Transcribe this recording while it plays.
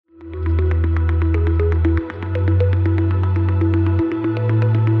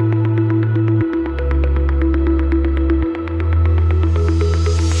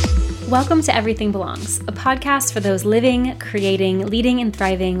Welcome to Everything Belongs, a podcast for those living, creating, leading, and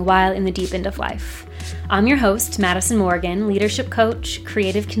thriving while in the deep end of life. I'm your host, Madison Morgan, leadership coach,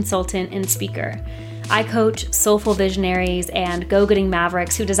 creative consultant, and speaker. I coach soulful visionaries and go-getting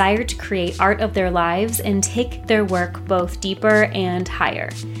mavericks who desire to create art of their lives and take their work both deeper and higher.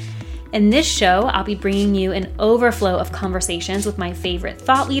 In this show, I'll be bringing you an overflow of conversations with my favorite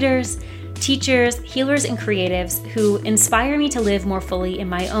thought leaders, teachers, healers, and creatives who inspire me to live more fully in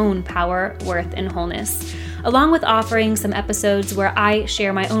my own power, worth, and wholeness, along with offering some episodes where I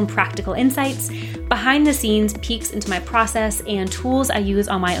share my own practical insights, behind the scenes peeks into my process, and tools I use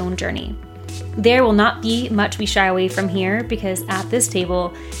on my own journey. There will not be much we shy away from here because at this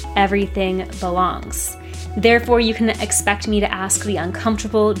table, everything belongs. Therefore, you can expect me to ask the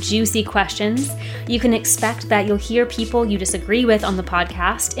uncomfortable, juicy questions. You can expect that you'll hear people you disagree with on the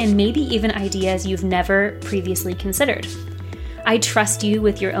podcast and maybe even ideas you've never previously considered. I trust you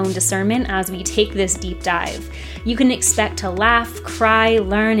with your own discernment as we take this deep dive. You can expect to laugh, cry,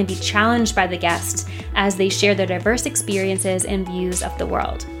 learn, and be challenged by the guests as they share their diverse experiences and views of the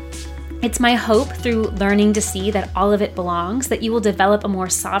world. It's my hope through learning to see that all of it belongs that you will develop a more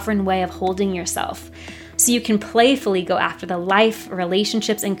sovereign way of holding yourself, so you can playfully go after the life,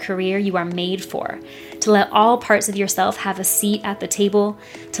 relationships, and career you are made for, to let all parts of yourself have a seat at the table,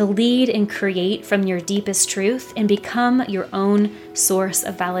 to lead and create from your deepest truth and become your own source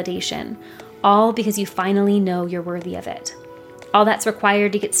of validation, all because you finally know you're worthy of it. All that's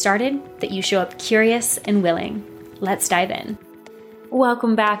required to get started, that you show up curious and willing. Let's dive in.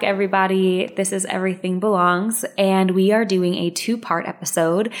 Welcome back, everybody. This is Everything Belongs, and we are doing a two-part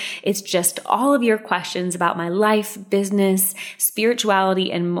episode. It's just all of your questions about my life, business,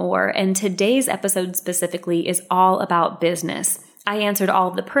 spirituality, and more. And today's episode specifically is all about business. I answered all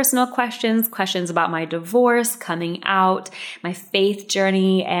of the personal questions about my divorce, coming out, my faith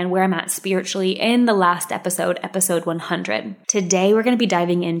journey, and where I'm at spiritually in the last episode, episode 100. Today, we're going to be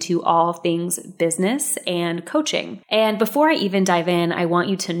diving into all things business and coaching. And before I even dive in, I want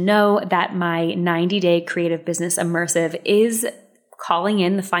you to know that my 90-day creative business immersive is calling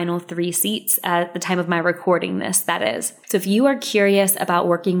in the final 3 seats at the time of my recording this, that is. So if you are curious about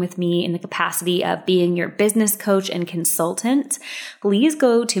working with me in the capacity of being your business coach and consultant, please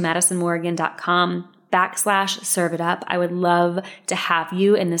go to madisonmorgan.com/serveitup. I would love to have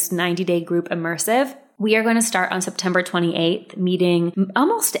you in this 90-day group immersive. We are going to start on September 28th, meeting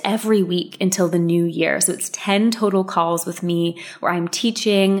almost every week until the new year. So it's 10 total calls with me where I'm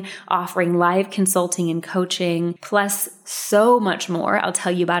teaching, offering live consulting and coaching, plus so much more. I'll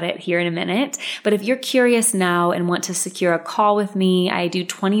tell you about it here in a minute. But if you're curious now and want to secure a call with me, I do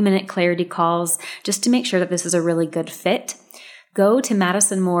 20-minute clarity calls just to make sure that this is a really good fit. Go to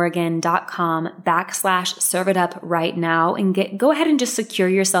madisonmorgan.com/serveitup right now and go ahead and just secure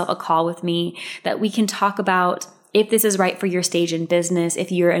yourself a call with me that we can talk about if this is right for your stage in business,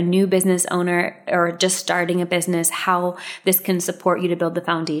 if you're a new business owner or just starting a business, how this can support you to build the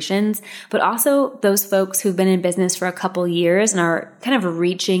foundations, but also those folks who've been in business for a couple years and are kind of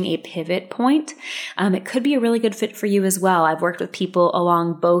reaching a pivot point. It could be a really good fit for you as well. I've worked with people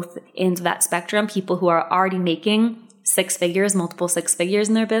along both ends of that spectrum, people who are already making 6 figures, multiple 6 figures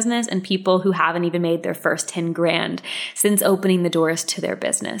in their business, and people who haven't even made their first 10 grand since opening the doors to their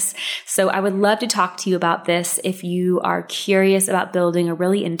business. So I would love to talk to you about this if you are curious about building a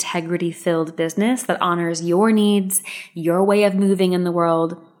really integrity-filled business that honors your needs, your way of moving in the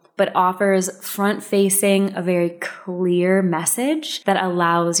world, but offers front-facing, a very clear message that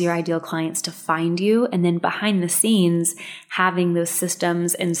allows your ideal clients to find you, and then behind the scenes, having those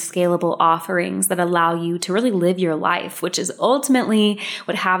systems and scalable offerings that allow you to really live your life, which is ultimately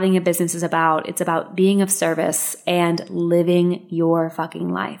what having a business is about. It's about being of service and living your fucking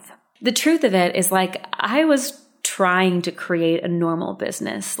life. The truth of it is, I was trying to create a normal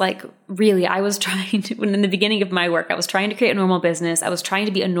business. Really, I was trying to, when in the beginning of my work, I was trying to create a normal business. I was trying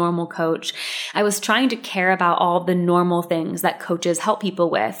to be a normal coach. I was trying to care about all the normal things that coaches help people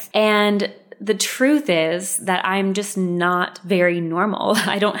with. And the truth is that I'm just not very normal.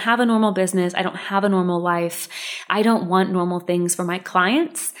 I don't have a normal business. I don't have a normal life. I don't want normal things for my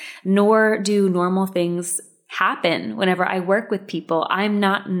clients, nor do normal things happen whenever I work with people. I'm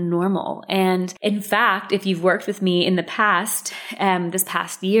not normal. And in fact, if you've worked with me in the past, this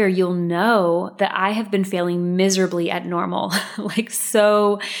past year, you'll know that I have been failing miserably at normal,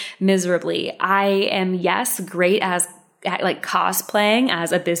 so miserably. I am, yes, great at cosplaying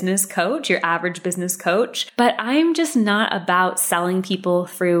as a business coach, your average business coach, but I'm just not about selling people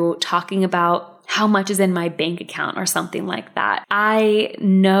through talking about how much is in my bank account or something like that. I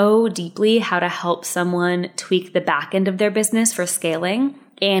know deeply how to help someone tweak the back end of their business for scaling.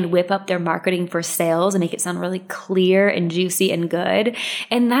 and whip up their marketing for sales and make it sound really clear and juicy and good.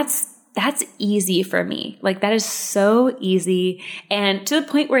 And that's easy for me. Like that is so easy, and to the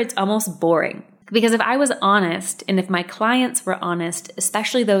point where it's almost boring. Because if I was honest, and if my clients were honest,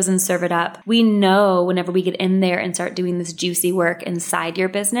 especially those in Serve It Up, we know whenever we get in there and start doing this juicy work inside your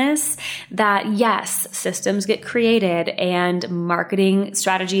business that yes, systems get created and marketing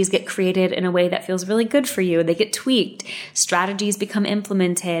strategies get created in a way that feels really good for you. They get tweaked, strategies become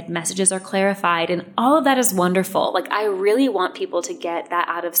implemented, messages are clarified, and all of that is wonderful. Like I really want people to get that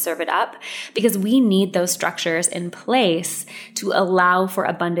out of Serve It Up, because we need those structures in place to allow for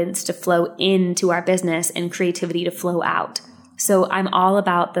abundance to flow into our business and creativity to flow out. So I'm all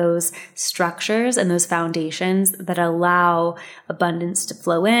about those structures and those foundations that allow abundance to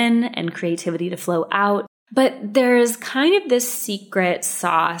flow in and creativity to flow out. But there's kind of this secret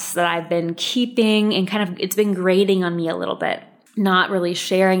sauce that I've been keeping, and kind of it's been grating on me a little bit, not really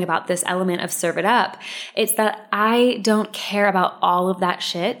sharing about this element of Serve It Up. It's that I don't care about all of that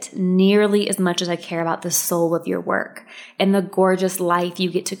shit nearly as much as I care about the soul of your work and the gorgeous life you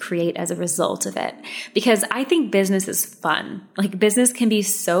get to create as a result of it. Because I think business is fun. Like business can be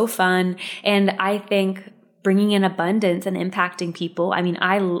so fun. And I think bringing in abundance and impacting people. I mean,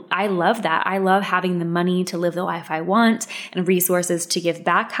 I love that. I love having the money to live the life I want and resources to give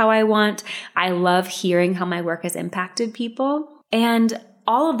back how I want. I love hearing how my work has impacted people. And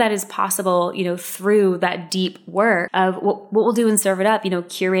all of that is possible, through that deep work of what we'll do in Serve It Up,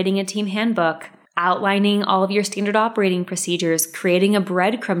 curating a team handbook, outlining all of your standard operating procedures, creating a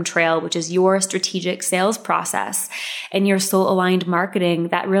breadcrumb trail, which is your strategic sales process, and your soul-aligned marketing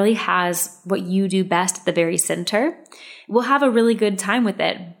that really has what you do best at the very center. We'll have a really good time with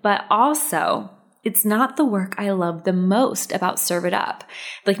it, but also it's not the work I love the most about Serve It Up.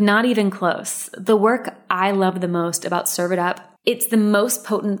 Like not even close. The work I love the most about Serve It Up, it's the most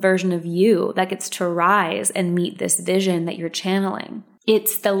potent version of you that gets to rise and meet this vision that you're channeling.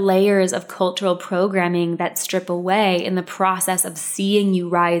 It's the layers of cultural programming that strip away in the process of seeing you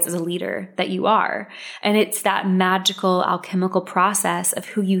rise as a leader that you are. And it's that magical alchemical process of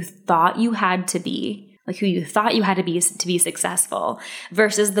who you thought you had to be, like who you thought you had to be successful,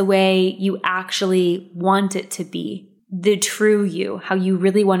 versus the way you actually want it to be. The true you, how you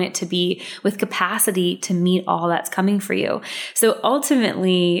really want it to be, with capacity to meet all that's coming for you. So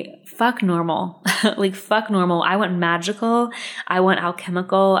ultimately, fuck normal. Like fuck normal. I want magical. I want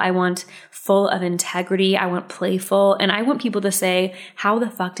alchemical. I want full of integrity. I want playful. And I want people to say, how the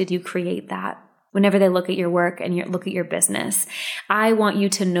fuck did you create that? Whenever they look at your work and look at your business, I want you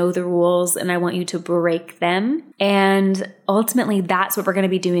to know the rules and I want you to break them. And ultimately, that's what we're going to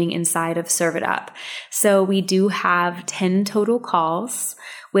be doing inside of Serve It Up. So we do have 10 total calls,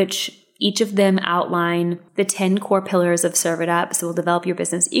 which each of them outline the 10 core pillars of Serve It Up. So we'll develop your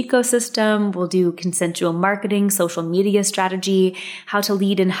business ecosystem. We'll do consensual marketing, social media strategy, how to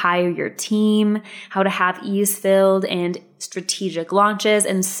lead and hire your team, how to have ease-filled and strategic launches,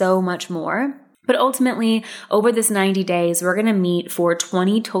 and so much more. But ultimately, over this 90 days, we're going to meet for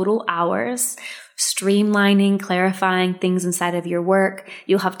 20 total hours, streamlining, clarifying things inside of your work.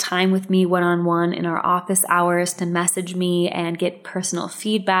 You'll have time with me one-on-one in our office hours to message me and get personal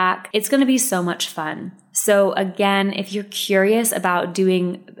feedback. It's going to be so much fun. So again, if you're curious about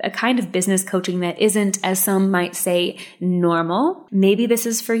doing a kind of business coaching that isn't, as some might say, normal, maybe this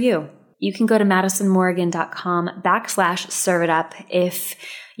is for you. You can go to madisonmorgan.com/serveitup if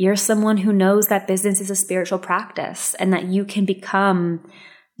you're someone who knows that business is a spiritual practice and that you can become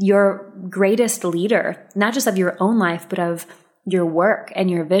your greatest leader, not just of your own life, but of your work and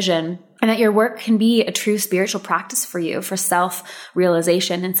your vision, and that your work can be a true spiritual practice for you for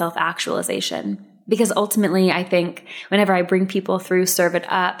self-realization and self-actualization. Because ultimately, I think whenever I bring people through Serve It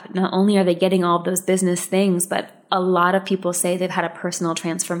Up, not only are they getting all of those business things, but a lot of people say they've had a personal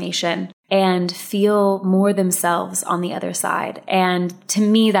transformation and feel more themselves on the other side. And to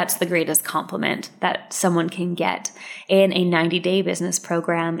me, that's the greatest compliment that someone can get in a 90-day business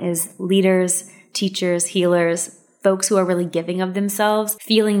program is leaders, teachers, healers, folks who are really giving of themselves,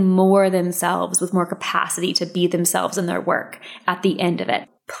 feeling more themselves with more capacity to be themselves in their work at the end of it.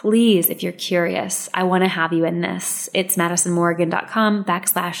 Please, if you're curious, I want to have you in this. It's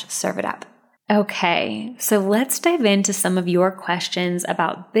madisonmorgan.com/serveitup. Okay, so let's dive into some of your questions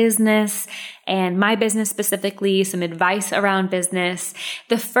about business and my business specifically, some advice around business.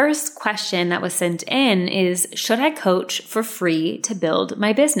 The first question that was sent in is, should I coach for free to build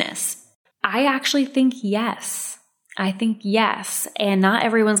my business? I actually think yes. I think yes. And not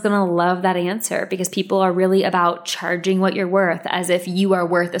everyone's going to love that answer because people are really about charging what you're worth as if you are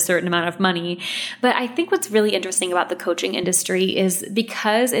worth a certain amount of money. But I think what's really interesting about the coaching industry is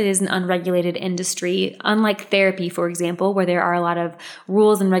because it is an unregulated industry, unlike therapy, for example, where there are a lot of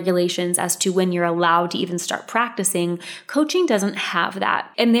rules and regulations as to when you're allowed to even start practicing, coaching doesn't have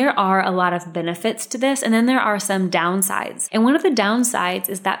that. And there are a lot of benefits to this. And then there are some downsides. And one of the downsides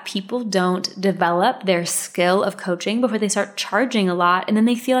is that people don't develop their skill of coaching before they start charging a lot, and then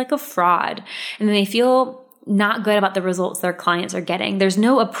they feel like a fraud, and then they feel not good about the results their clients are getting. There's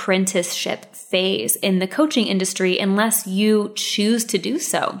no apprenticeship phase in the coaching industry unless you choose to do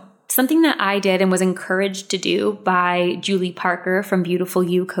so. Something that I did and was encouraged to do by Julie Parker from Beautiful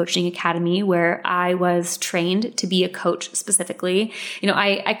You Coaching Academy, where I was trained to be a coach specifically.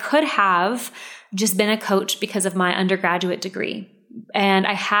 I could have just been a coach because of my undergraduate degree. And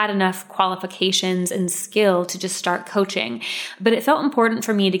I had enough qualifications and skill to just start coaching. But it felt important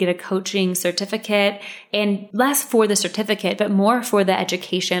for me to get a coaching certificate, and less for the certificate, but more for the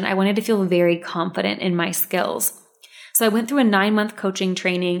education. I wanted to feel very confident in my skills. So I went through a 9-month coaching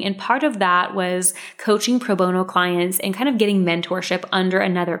training, and part of that was coaching pro bono clients and kind of getting mentorship under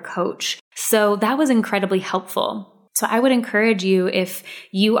another coach. So that was incredibly helpful. So I would encourage you, if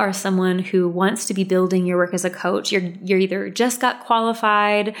you are someone who wants to be building your work as a coach, you're either just got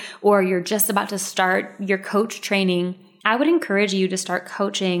qualified or you're just about to start your coach training, I would encourage you to start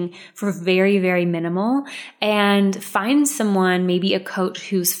coaching for very, very minimal and find someone, maybe a coach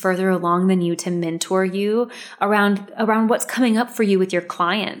who's further along than you, to mentor you around what's coming up for you with your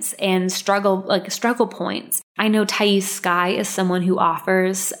clients and struggle points. I know Thais Sky is someone who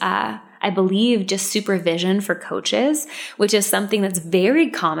offers, I believe, just supervision for coaches, which is something that's very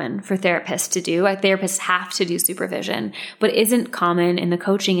common for therapists to do. Therapists have to do supervision, but isn't common in the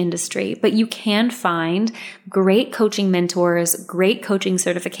coaching industry. But you can find great coaching mentors, great coaching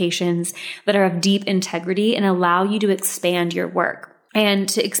certifications that are of deep integrity and allow you to expand your work and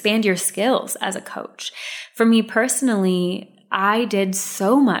to expand your skills as a coach. For me personally, I did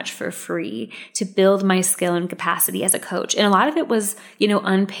so much for free to build my skill and capacity as a coach. And a lot of it was,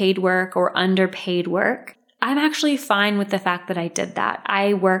 unpaid work or underpaid work. I'm actually fine with the fact that I did that.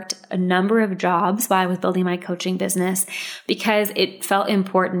 I worked a number of jobs while I was building my coaching business because it felt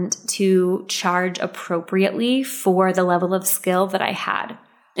important to charge appropriately for the level of skill that I had.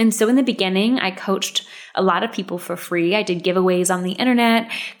 And so in the beginning, I coached a lot of people for free. I did giveaways on the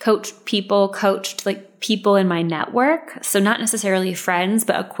internet, coached people in my network. So not necessarily friends,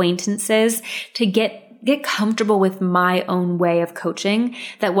 but acquaintances, to get comfortable with my own way of coaching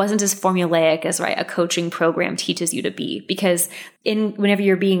that wasn't as formulaic as a coaching program teaches you to be. Because whenever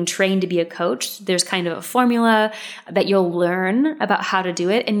you're being trained to be a coach, there's kind of a formula that you'll learn about how to do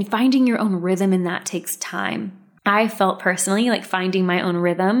it, and finding your own rhythm in that takes time. I felt personally like finding my own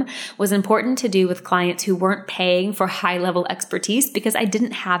rhythm was important to do with clients who weren't paying for high-level expertise because I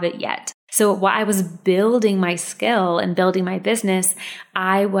didn't have it yet. So while I was building my skill and building my business,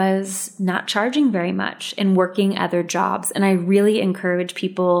 I was not charging very much and working other jobs. And I really encourage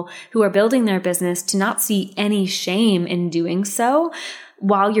people who are building their business to not see any shame in doing so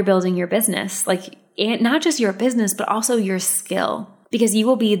while you're building your business. And not just your business, but also your skill. Because you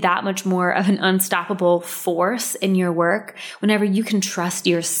will be that much more of an unstoppable force in your work whenever you can trust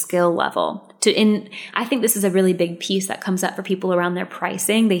your skill level. I think this is a really big piece that comes up for people around their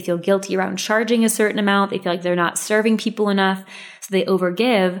pricing. They feel guilty around charging a certain amount. They feel like they're not serving people enough, so they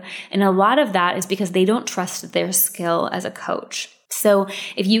overgive. And a lot of that is because they don't trust their skill as a coach. So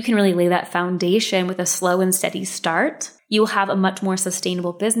if you can really lay that foundation with a slow and steady start, you will have a much more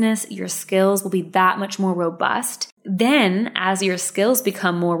sustainable business. Your skills will be that much more robust. Then, as your skills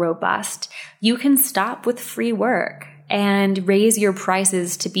become more robust, you can stop with free work and raise your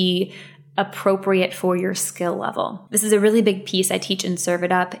prices to be appropriate for your skill level. This is a really big piece I teach in Serve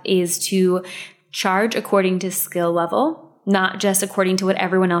It Up, is to charge according to skill level, not just according to what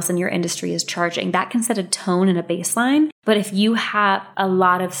everyone else in your industry is charging. That can set a tone and a baseline. But if you have a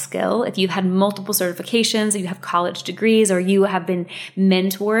lot of skill, if you've had multiple certifications, you have college degrees, or you have been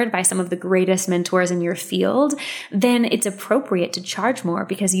mentored by some of the greatest mentors in your field, then it's appropriate to charge more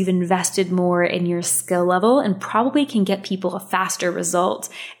because you've invested more in your skill level and probably can get people a faster result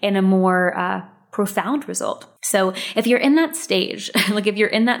and a more profound result. So if you're in that stage, and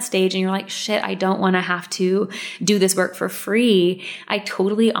you're like, shit, I don't want to have to do this work for free, I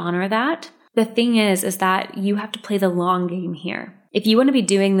totally honor that. The thing is that you have to play the long game here. If you want to be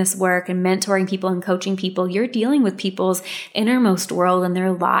doing this work and mentoring people and coaching people, you're dealing with people's innermost world and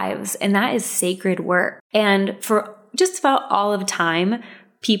their lives, and that is sacred work. And for just about all of time,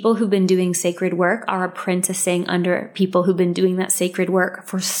 People who've been doing sacred work are apprenticing under people who've been doing that sacred work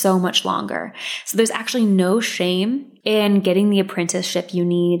for so much longer. So there's actually no shame in getting the apprenticeship you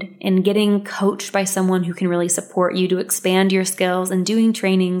need and getting coached by someone who can really support you to expand your skills and doing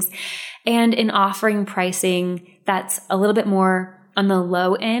trainings and in offering pricing that's a little bit more on the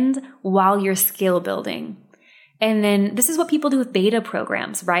low end while you're skill building. And then this is what people do with beta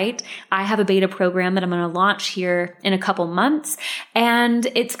programs, right? I have a beta program that I'm going to launch here in a couple months, and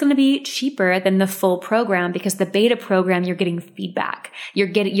it's going to be cheaper than the full program because the beta program, you're getting feedback.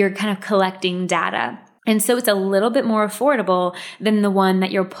 You're kind of collecting data. And so it's a little bit more affordable than the one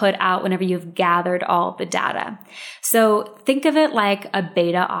that you'll put out whenever you've gathered all the data. So think of it like a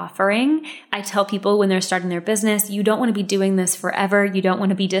beta offering. I tell people when they're starting their business, you don't want to be doing this forever. You don't want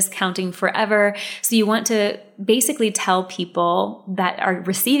to be discounting forever. So you want to basically tell people that are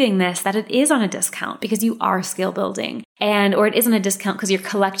receiving this that it is on a discount because you are skill building, or it is on a discount because you're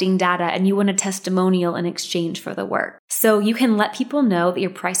collecting data and you want a testimonial in exchange for the work. So you can let people know that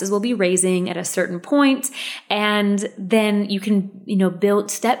your prices will be raising at a certain point, and then you can, build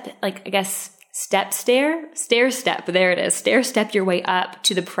stair step your way up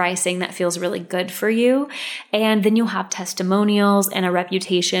to the pricing that feels really good for you. And then you'll have testimonials and a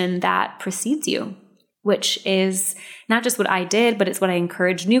reputation that precedes you, which is not just what I did, but it's what I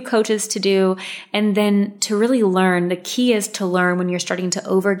encourage new coaches to do. And then to really learn, the key is to learn when you're starting to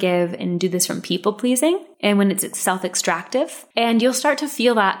overgive and do this from people pleasing and when it's self-extractive. And you'll start to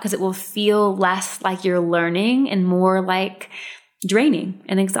feel that because it will feel less like you're learning and more like draining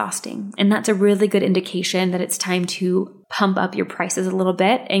and exhausting. And that's a really good indication that it's time to pump up your prices a little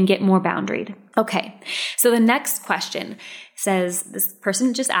bit and get more boundaried. Okay, so the next question says, this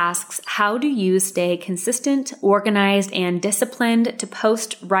person just asks, how do you stay consistent, organized, and disciplined to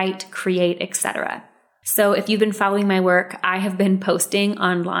post, write, create, etc.? So if you've been following my work, I have been posting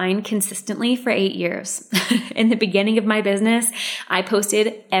online consistently for 8 years. In the beginning of my business, I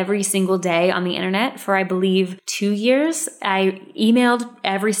posted every single day on the internet for, I believe, 2 years. I emailed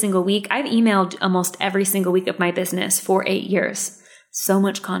every single week. I've emailed almost every single week of my business for 8 years. So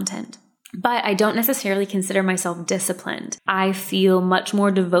much content. But I don't necessarily consider myself disciplined. I feel much more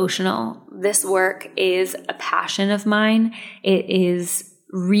devotional. This work is a passion of mine. It is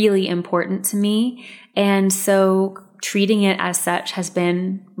really important to me. And so treating it as such has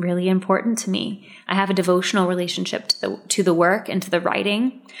been really important to me. I have a devotional relationship to the work and to the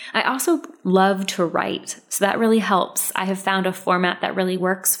writing. I also love to write, so that really helps. I have found a format that really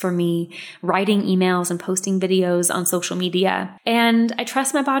works for me, writing emails and posting videos on social media. And I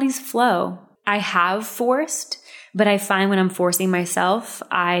trust my body's flow. I have forced, but I find when I'm forcing myself,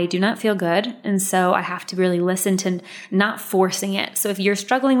 I do not feel good. And so I have to really listen to not forcing it. So if you're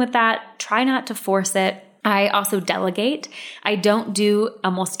struggling with that, try not to force it. I also delegate. I don't do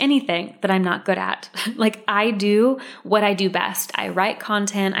almost anything that I'm not good at. Like I do what I do best. I write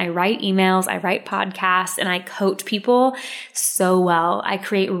content, I write emails, I write podcasts, and I coach people so well. I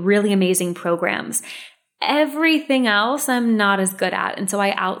create really amazing programs. Everything else I'm not as good at. And so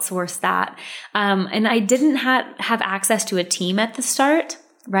I outsource that. And I didn't have access to a team at the start,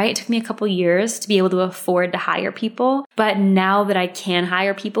 right? It took me a couple years to be able to afford to hire people. But now that I can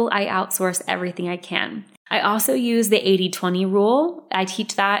hire people, I outsource everything I can. I also use the 80-20 rule. I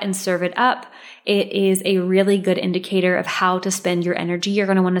teach that and serve it up. It is a really good indicator of how to spend your energy. You're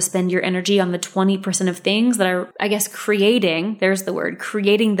going to want to spend your energy on the 20% of things that are, creating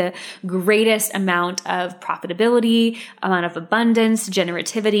the greatest amount of profitability, amount of abundance,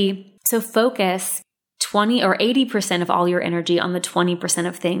 generativity. So focus 20 or 80% of all your energy on the 20%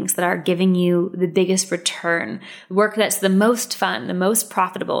 of things that are giving you the biggest return. Work that's the most fun, the most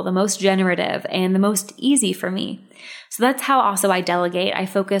profitable, the most generative, and the most easy for me. So that's how also I delegate. I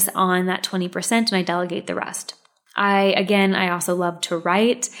focus on that 20% and I delegate the rest. I also love to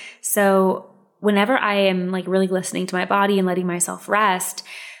write. So whenever I am really listening to my body and letting myself rest,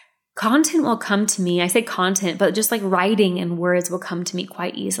 content will come to me. I say content, but just writing and words will come to me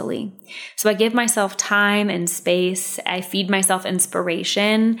quite easily. So I give myself time and space. I feed myself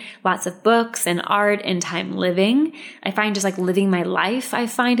inspiration, lots of books and art and time living. I find just living my life, I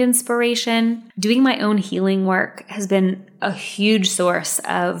find inspiration. Doing my own healing work has been a huge source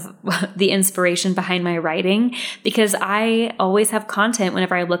of the inspiration behind my writing because I always have content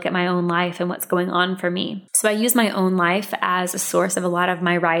whenever I look at my own life and what's going on for me. So I use my own life as a source of a lot of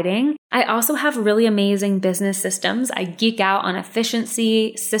my writing. I also have really amazing business systems. I geek out on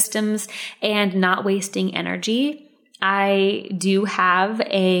efficiency, systems, and not wasting energy. I do have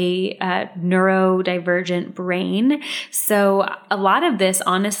a neurodivergent brain. So a lot of this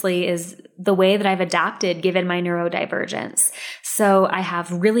honestly is the way that I've adapted given my neurodivergence. So I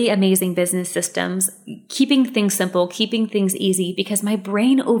have really amazing business systems, keeping things simple, keeping things easy, because my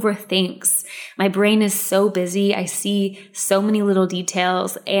brain overthinks. My brain is so busy. I see so many little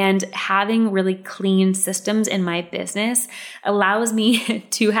details, and having really clean systems in my business allows me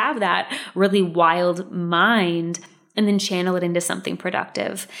to have that really wild mind and then channel it into something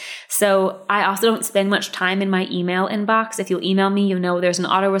productive. So I also don't spend much time in my email inbox. If you'll email me, you know there's an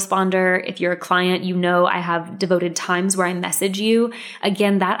autoresponder. If you're a client, you know I have devoted times where I message you.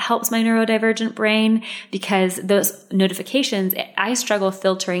 Again, that helps my neurodivergent brain, because those notifications, I struggle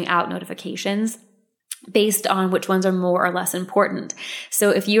filtering out notifications based on which ones are more or less important. So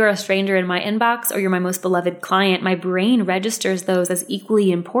if you are a stranger in my inbox or you're my most beloved client, my brain registers those as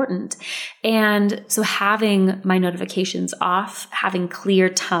equally important. And so having my notifications off, having clear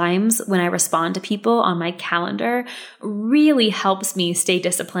times when I respond to people on my calendar really helps me stay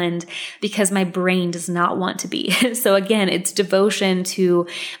disciplined, because my brain does not want to be. So again, it's devotion to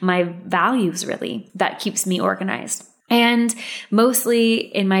my values really that keeps me organized. And mostly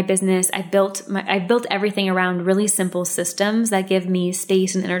in my business, I've built everything around really simple systems that give me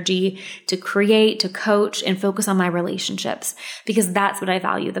space and energy to create, to coach, and focus on my relationships, because that's what I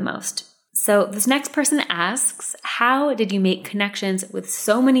value the most. So this next person asks, how did you make connections with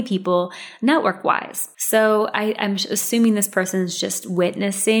so many people network-wise? So I'm assuming this person's just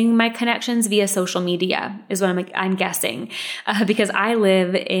witnessing my connections via social media is what I'm guessing, because I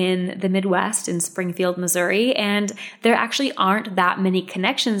live in the Midwest in Springfield, Missouri, and there actually aren't that many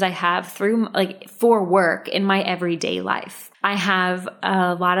connections I have through for work in my everyday life. I have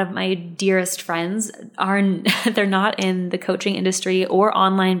a lot of my dearest friends they're not in the coaching industry or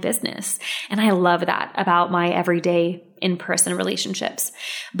online business. And I love that about my everyday in-person relationships.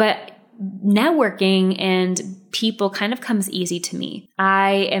 But networking and people kind of comes easy to me.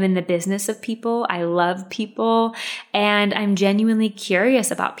 I am in the business of people. I love people, and I'm genuinely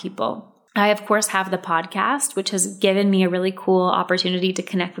curious about people. I, of course, have the podcast, which has given me a really cool opportunity to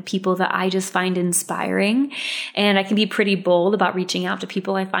connect with people that I just find inspiring. And I can be pretty bold about reaching out to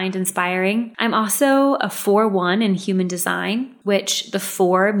people I find inspiring. I'm also a 4-1 in human design, which the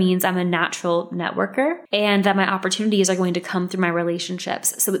 4 means I'm a natural networker and that my opportunities are going to come through my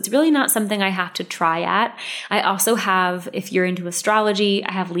relationships. So it's really not something I have to try at. I also have, if you're into astrology,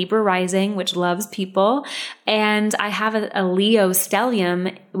 I have Libra rising, which loves people. And I have a Leo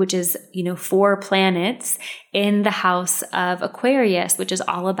stellium, which is 4 planets in the house of Aquarius, which is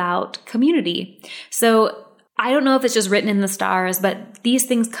all about community. So I don't know if it's just written in the stars, but these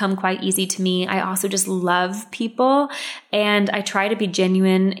things come quite easy to me. I also just love people, and I try to be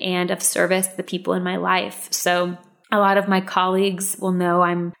genuine and of service to the people in my life. So a lot of my colleagues will know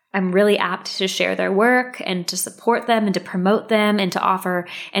I'm really apt to share their work and to support them and to promote them and to offer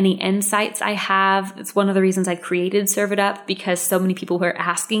any insights I have. It's one of the reasons I created Serve It Up, because so many people were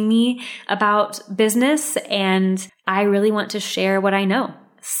asking me about business, and I really want to share what I know.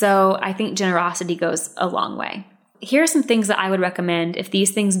 So I think generosity goes a long way. Here are some things that I would recommend if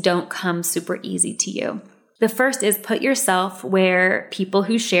these things don't come super easy to you. The first is put yourself where people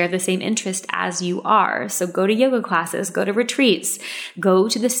who share the same interest as you are. So go to yoga classes, go to retreats, go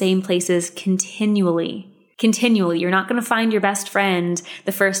to the same places continually. You're not going to find your best friend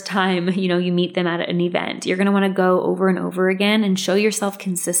the first time, you meet them at an event. You're going to want to go over and over again and show yourself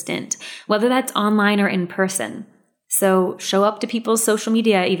consistent, whether that's online or in person. So show up to people's social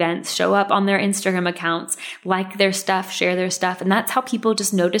media events, show up on their Instagram accounts, like their stuff, share their stuff. And that's how people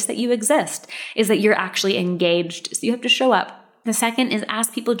just notice that you exist, is that you're actually engaged. So you have to show up. The second is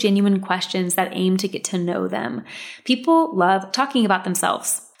ask people genuine questions that aim to get to know them. People love talking about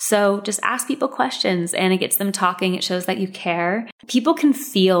themselves. So just ask people questions and it gets them talking. It shows that you care. People can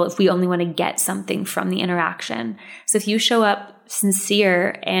feel if we only want to get something from the interaction. So if you show up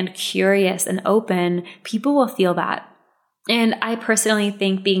sincere and curious and open, people will feel that. And I personally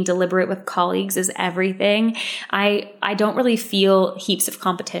think being deliberate with colleagues is everything. I don't really feel heaps of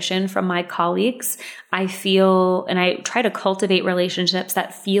competition from my colleagues. I try to cultivate relationships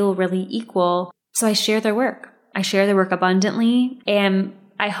that feel really equal. So I share their work. I share their work abundantly, and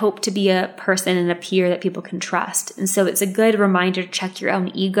I hope to be a person and a peer that people can trust. And so it's a good reminder to check your own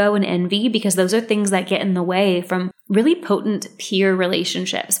ego and envy, because those are things that get in the way from really potent peer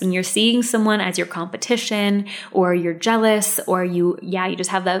relationships. When you're seeing someone as your competition, or you're jealous, or you just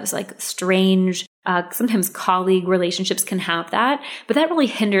have those strange, sometimes colleague relationships can have that, but that really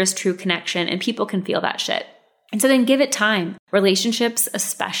hinders true connection, and people can feel that shit. And so then give it time. Relationships,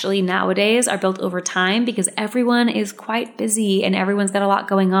 especially nowadays, are built over time because everyone is quite busy and everyone's got a lot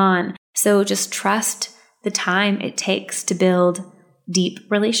going on. So just trust the time it takes to build deep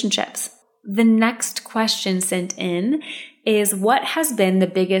relationships. the next question sent in is, what has been the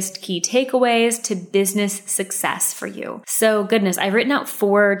biggest key takeaways to business success for you? So goodness, I've written out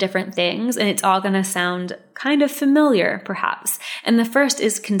 4 different things and it's all going to sound kind of familiar perhaps. And the first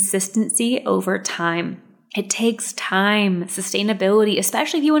is consistency over time. It takes time, sustainability,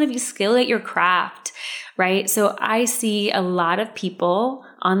 especially if you want to be skilled at your craft, right? So I see a lot of people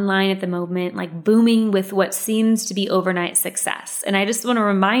online at the moment, like booming with what seems to be overnight success. And I just want to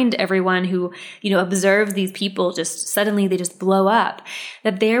remind everyone who, observes these people suddenly they just blow up,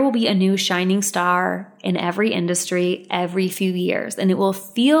 that there will be a new shining star in every industry every few years. And it will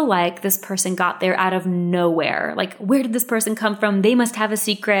feel like this person got there out of nowhere. Like, where did this person come from? They must have a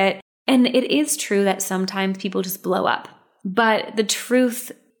secret. And it is true that sometimes people just blow up. But the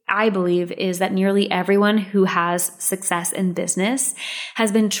truth, I believe, is that nearly everyone who has success in business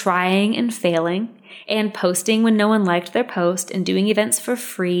has been trying and failing and posting when no one liked their post and doing events for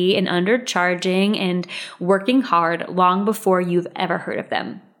free and undercharging and working hard long before you've ever heard of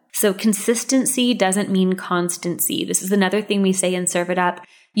them. So consistency doesn't mean constancy. This is another thing we say in Serve It Up.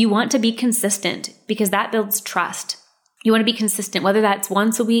 You want to be consistent because that builds trust. You want to be consistent, whether that's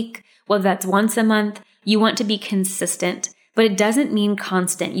once a week, whether that's once a month. You want to be consistent. But it doesn't mean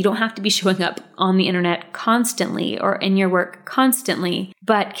constant. You don't have to be showing up on the internet constantly or in your work constantly.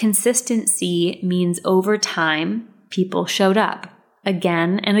 But consistency means over time, people showed up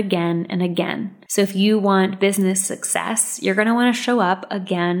again and again and again. So if you want business success, you're going to want to show up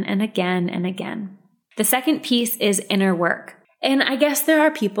again and again and again. The second piece is inner work. And I guess there are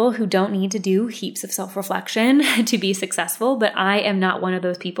people who don't need to do heaps of self-reflection to be successful, but I am not one of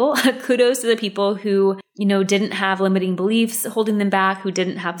those people. Kudos to the people who, didn't have limiting beliefs holding them back, who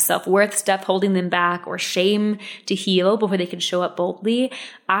didn't have self-worth stuff holding them back or shame to heal before they could show up boldly.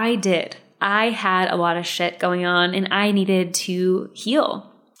 I did. I had a lot of shit going on and I needed to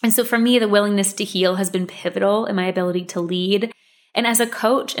heal. And so for me, the willingness to heal has been pivotal in my ability to lead. And as a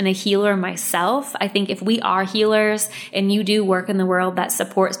coach and a healer myself, I think if we are healers and you do work in the world that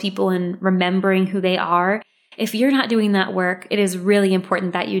supports people in remembering who they are, if you're not doing that work, it is really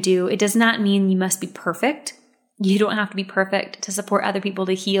important that you do. It does not mean you must be perfect. You don't have to be perfect to support other people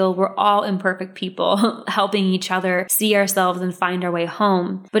to heal. We're all imperfect people helping each other see ourselves and find our way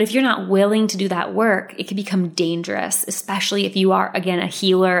home. But if you're not willing to do that work, it can become dangerous, especially if you are, again, a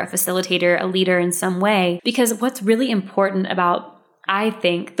healer, a facilitator, a leader in some way. Because what's really important about, I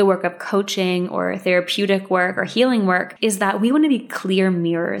think, the work of coaching or therapeutic work or healing work is that we want to be clear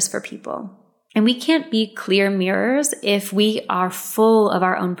mirrors for people. And we can't be clear mirrors if we are full of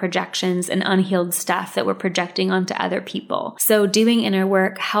our own projections and unhealed stuff that we're projecting onto other people. So doing inner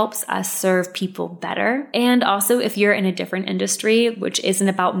work helps us serve people better. And also, if you're in a different industry, which isn't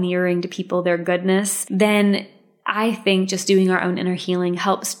about mirroring to people their goodness, then I think just doing our own inner healing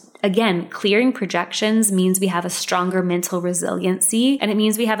helps. Again, clearing projections means we have a stronger mental resiliency, and it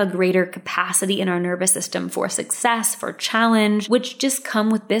means we have a greater capacity in our nervous system for success, for challenge, which just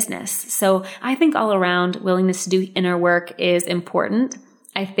come with business. So I think all around, willingness to do inner work is important.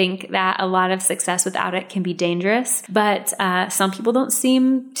 I think that a lot of success without it can be dangerous, but some people don't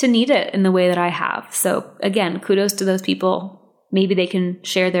seem to need it in the way that I have. So again, kudos to those people. Maybe they can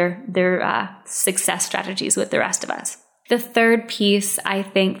share their success strategies with the rest of us. The third piece I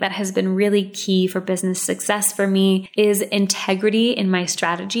think that has been really key for business success for me is integrity in my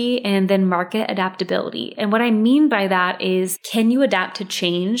strategy and then market adaptability. And what I mean by that is, can you adapt to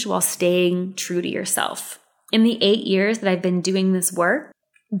change while staying true to yourself? In the 8 years that I've been doing this work,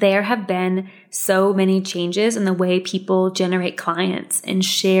 there have been so many changes in the way people generate clients and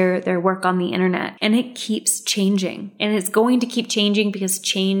share their work on the internet. And it keeps changing. And it's going to keep changing because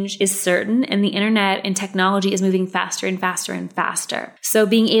change is certain and the internet and technology is moving faster and faster and faster. So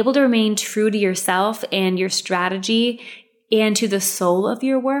being able to remain true to yourself and your strategy and to the soul of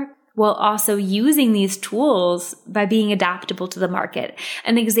your work, while also using these tools by being adaptable to the market.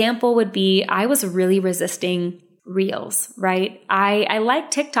 An example would be, I was really resisting Reels, right? I like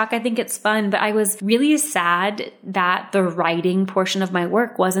TikTok. I think it's fun, but I was really sad that the writing portion of my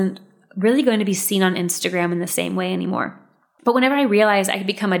work wasn't really going to be seen on Instagram in the same way anymore. But whenever I realized I could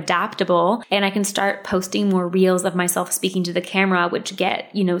become adaptable and I can start posting more reels of myself speaking to the camera, which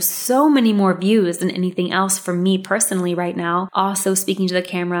get, so many more views than anything else for me personally right now. Also, speaking to the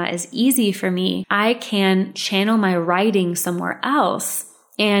camera is easy for me. I can channel my writing somewhere else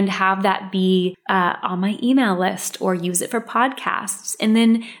and have that be on my email list or use it for podcasts, and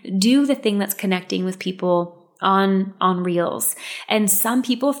then do the thing that's connecting with people on Reels. And some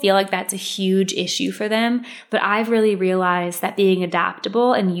people feel like that's a huge issue for them, but I've really realized that being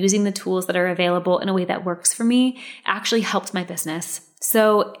adaptable and using the tools that are available in a way that works for me actually helps my business.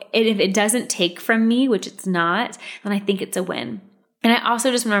 So if it doesn't take from me, which it's not, then I think it's a win. And I also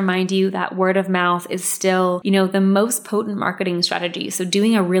just want to remind you that word of mouth is still, the most potent marketing strategy. So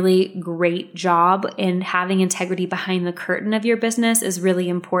doing a really great job and having integrity behind the curtain of your business is really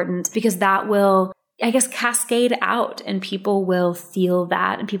important, because that will, cascade out, and people will feel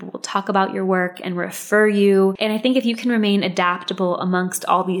that, and people will talk about your work and refer you. And I think if you can remain adaptable amongst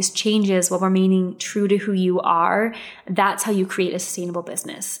all these changes while remaining true to who you are, that's how you create a sustainable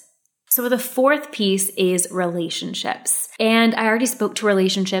business. So the fourth piece is relationships. And I already spoke to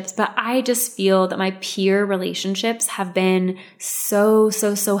relationships, but I just feel that my peer relationships have been so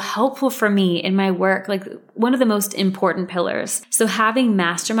helpful for me in my work, like one of the most important pillars. So having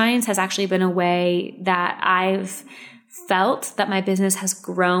masterminds has actually been a way that I've felt that my business has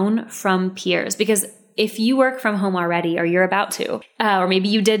grown from peers, because if you work from home already, or you're about to, or maybe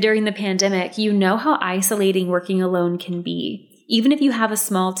you did during the pandemic, you know how isolating working alone can be. Even if you have a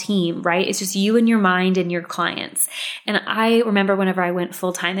small team, right? It's just you and your mind and your clients. And I remember whenever I went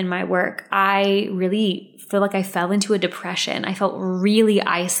full-time in my work, I really feel like I fell into a depression. I felt really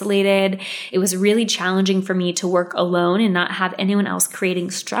isolated. It was really challenging for me to work alone and not have anyone else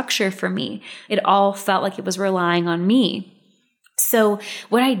creating structure for me. It all felt like it was relying on me. So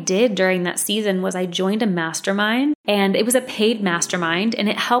what I did during that season was I joined a mastermind, and it was a paid mastermind, and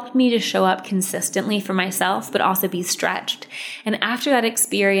it helped me to show up consistently for myself, but also be stretched. And after that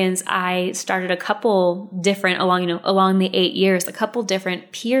experience, I started a couple different, along the 8 years, a couple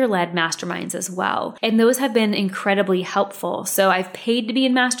different peer-led masterminds as well. And those have been incredibly helpful. So I've paid to be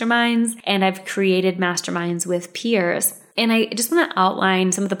in masterminds, and I've created masterminds with peers. And I just want to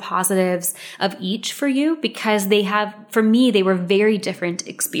outline some of the positives of each for you, because for me, they were very different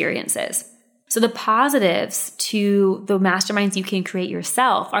experiences. So the positives to the masterminds you can create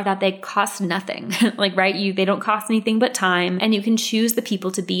yourself are that they cost nothing. They don't cost anything but time, and you can choose the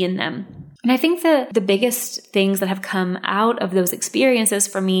people to be in them. And I think the biggest things that have come out of those experiences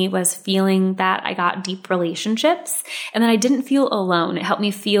for me was feeling that I got deep relationships, and that I didn't feel alone. It helped me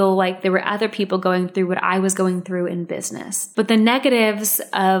feel like there were other people going through what I was going through in business. But the negatives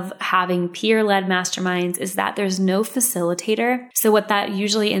of having peer-led masterminds is that there's no facilitator. So what that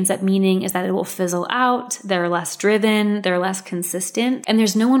usually ends up meaning is that it will fizzle out. They're less driven, they're less consistent, and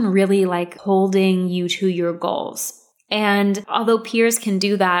there's no one really holding you to your goals. And although peers can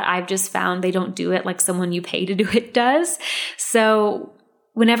do that, I've just found they don't do it like someone you pay to do it does. So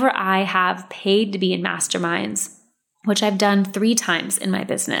whenever I have paid to be in masterminds, which I've done 3 times in my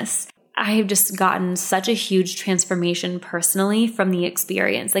business, I have just gotten such a huge transformation personally from the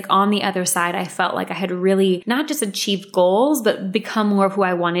experience. On the other side, I felt like I had really not just achieved goals, but become more of who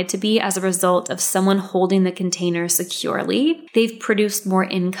I wanted to be as a result of someone holding the container securely. They've produced more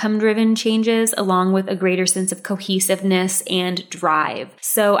income-driven changes along with a greater sense of cohesiveness and drive.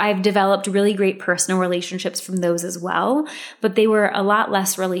 So I've developed really great personal relationships from those as well, but they were a lot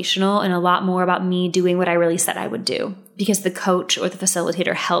less relational and a lot more about me doing what I really said I would do, because the coach or the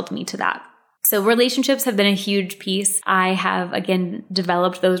facilitator held me to that. So relationships have been a huge piece. I have, again,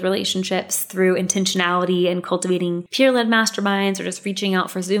 developed those relationships through intentionality and cultivating peer-led masterminds, or just reaching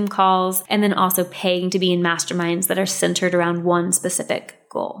out for Zoom calls, and then also paying to be in masterminds that are centered around one specific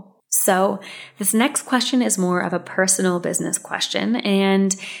goal. So this next question is more of a personal business question,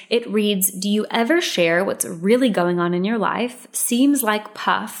 and it reads, do you ever share what's really going on in your life? Seems like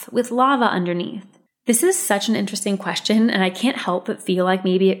puff with lava underneath. This is such an interesting question, and I can't help but feel like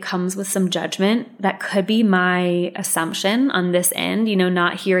maybe it comes with some judgment. That could be my assumption on this end,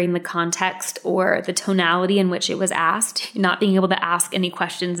 not hearing the context or the tonality in which it was asked, not being able to ask any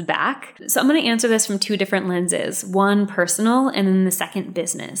questions back. So I'm going to answer this from 2 different lenses, one personal and then the second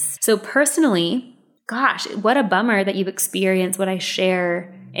business. So personally, gosh, what a bummer that you've experienced what I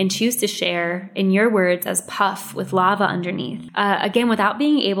share and choose to share, in your words, as puff with lava underneath. Again, without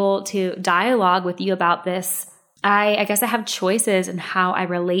being able to dialogue with you about this, I guess I have choices in how I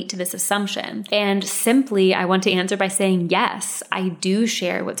relate to this assumption. And simply, I want to answer by saying, yes, I do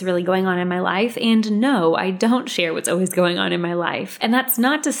share what's really going on in my life. And no, I don't share what's always going on in my life. And that's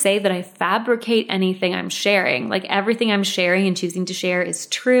not to say that I fabricate anything I'm sharing. Everything I'm sharing and choosing to share is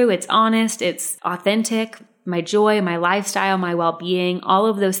true, it's honest, it's authentic. My joy, my lifestyle, my well-being, all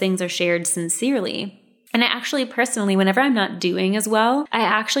of those things are shared sincerely. And I actually personally, whenever I'm not doing as well, I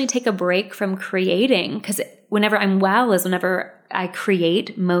actually take a break from creating, because whenever I'm well is whenever I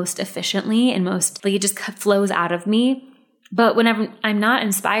create most efficiently and it just flows out of me. But whenever I'm not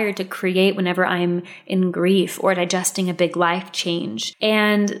inspired to create, whenever I'm in grief or digesting a big life change.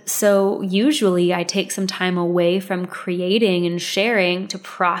 And so usually I take some time away from creating and sharing to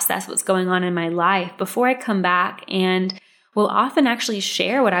process what's going on in my life before I come back and will often actually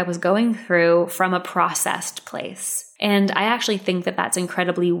share what I was going through from a processed place. And I actually think that that's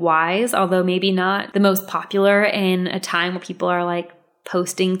incredibly wise, although maybe not the most popular in a time where people are like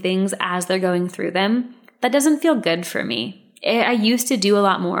posting things as they're going through them. That doesn't feel good for me. I used to do a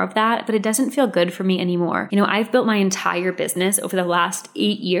lot more of that, but it doesn't feel good for me anymore. I've built my entire business over the last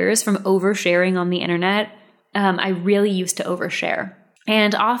 8 years from oversharing on the internet. I really used to overshare.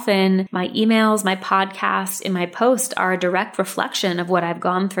 And often my emails, my podcasts, and my posts are a direct reflection of what I've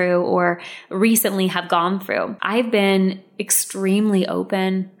gone through or recently have gone through. I've been extremely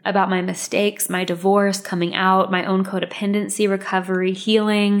open about my mistakes, my divorce, coming out, my own codependency recovery,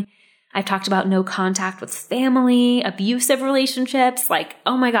 healing. I've talked about no contact with family, abusive relationships.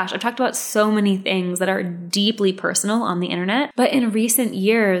 Oh my gosh, I've talked about so many things that are deeply personal on the internet. But in recent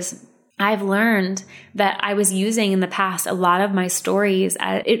years, I've learned that I was using in the past a lot of my stories.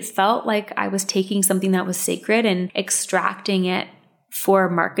 It felt like I was taking something that was sacred and extracting it for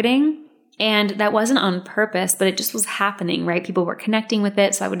marketing. And that wasn't on purpose, but it just was happening, right? People were connecting with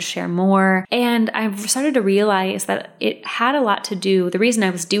it, so I would share more. And I've started to realize that it had a lot to do, the reason I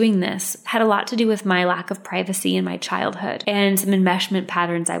was doing this had a lot to do with my lack of privacy in my childhood and some enmeshment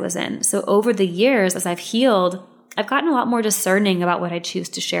patterns I was in. So over the years, as I've healed, I've gotten a lot more discerning about what I choose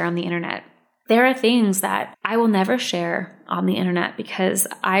to share on the internet. There are things that I will never share on the internet because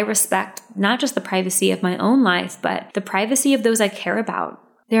I respect not just the privacy of my own life, but the privacy of those I care about.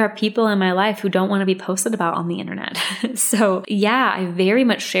 There are people in my life who don't want to be posted about on the internet. So yeah, I very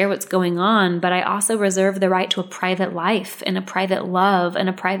much share what's going on, but I also reserve the right to a private life and a private love and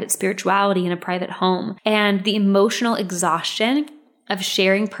a private spirituality and a private home. And the emotional exhaustion of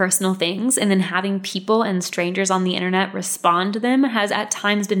sharing personal things and then having people and strangers on the internet respond to them has at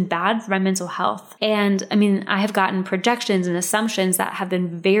times been bad for my mental health. And I have gotten projections and assumptions that have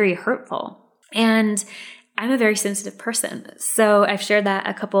been very hurtful. And I'm a very sensitive person. So I've shared that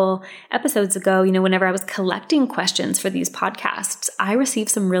a couple episodes ago, whenever I was collecting questions for these podcasts, I received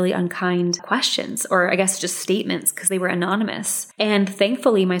some really unkind questions, or I guess just statements because they were anonymous. And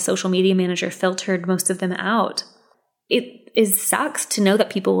thankfully, my social media manager filtered most of them out. It sucks to know that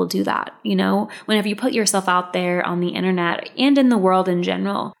people will do that, whenever you put yourself out there on the internet and in the world in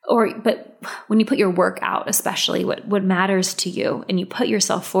general, but when you put your work out, especially what matters to you and you put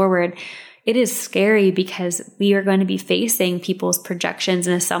yourself forward, it is scary because we are going to be facing people's projections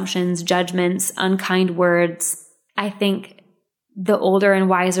and assumptions, judgments, unkind words. I think the older and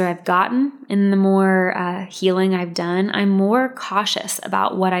wiser I've gotten and the more healing I've done, I'm more cautious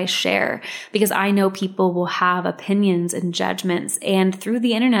about what I share because I know people will have opinions and judgments. And through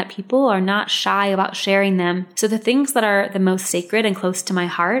the internet, people are not shy about sharing them. So the things that are the most sacred and close to my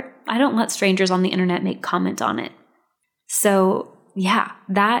heart, I don't let strangers on the internet make comment on it. So yeah,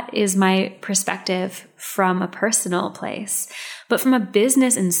 that is my perspective from a personal place. But from a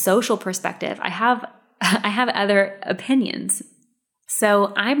business and social perspective, I have other opinions.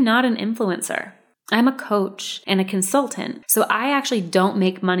 So I'm not an influencer. I'm a coach and a consultant. So I actually don't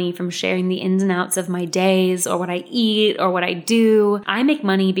make money from sharing the ins and outs of my days or what I eat or what I do. I make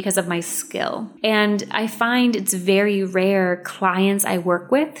money because of my skill. And I find it's very rare clients I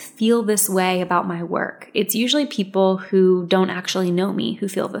work with feel this way about my work. It's usually people who don't actually know me who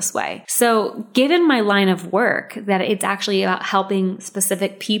feel this way. So given my line of work, that it's actually about helping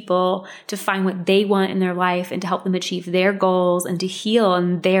specific people to find what they want in their life and to help them achieve their goals and to heal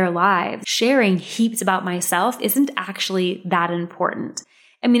in their lives, sharing heaps about myself isn't actually that important.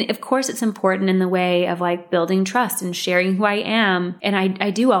 Of course it's important in the way of building trust and sharing who I am. And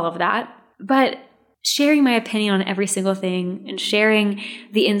I do all of that, but sharing my opinion on every single thing and sharing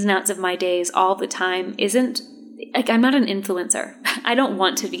the ins and outs of my days all the time isn't I'm not an influencer. I don't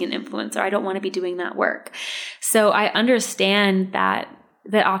want to be an influencer. I don't want to be doing that work. So I understand that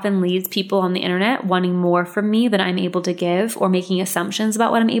often leads people on the internet wanting more from me than I'm able to give or making assumptions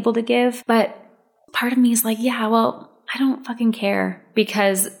about what I'm able to give. But part of me is I don't fucking care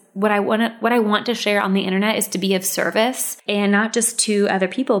because what I want to share on the internet is to be of service and not just to other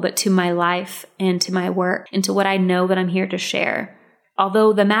people, but to my life and to my work and to what I know that I'm here to share.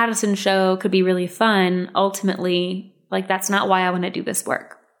 Although the Madison show could be really fun, ultimately, that's not why I want to do this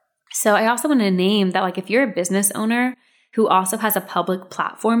work. So I also want to name that if you're a business owner who also has a public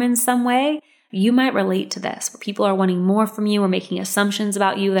platform in some way, you might relate to this, where people are wanting more from you or making assumptions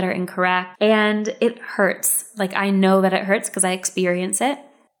about you that are incorrect. And it hurts. I know that it hurts because I experience it.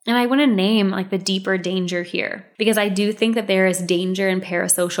 And I want to name like the deeper danger here, because I do think that there is danger in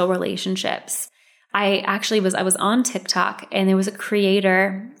parasocial relationships. I was on TikTok and there was a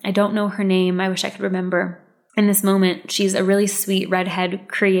creator. I don't know her name. I wish I could remember. In this moment, she's a really sweet redhead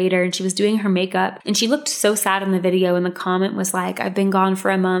creator and she was doing her makeup and she looked so sad in the video. And the comment was like, I've been gone for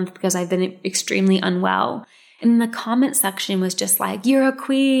a month because I've been extremely unwell. And the comment section was just like, you're a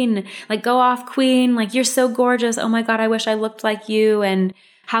queen, like go off queen. Like you're so gorgeous. Oh my God, I wish I looked like you. And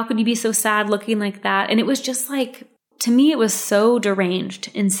how could you be so sad looking like that? And it was just like, to me, it was so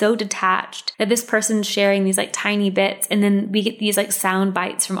deranged and so detached that this person's sharing these like tiny bits. And then we get these like sound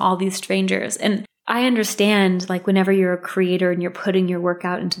bites from all these strangers. And I understand like whenever you're a creator and you're putting your work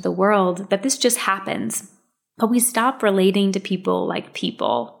out into the world, that this just happens. But we stop relating to people like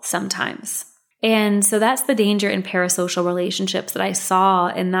people sometimes. And so that's the danger in parasocial relationships that I saw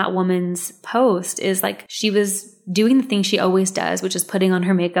in that woman's post is like she was doing the thing she always does, which is putting on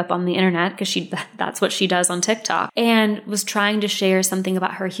her makeup on the internet because that's what she does on TikTok, and was trying to share something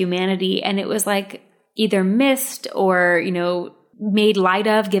about her humanity. And it was like either missed or, made light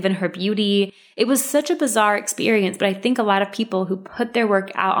of given her beauty. It was such a bizarre experience, but I think a lot of people who put their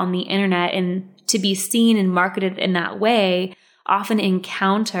work out on the internet and to be seen and marketed in that way often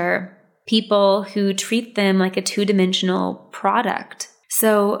encounter people who treat them like a two-dimensional product.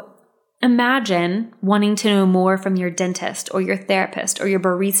 So imagine wanting to know more from your dentist or your therapist or your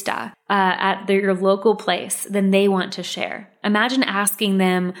barista at your local place than they want to share. Imagine asking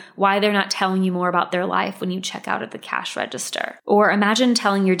them why they're not telling you more about their life when you check out at the cash register. Or imagine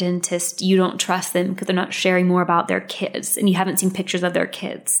telling your dentist you don't trust them because they're not sharing more about their kids and you haven't seen pictures of their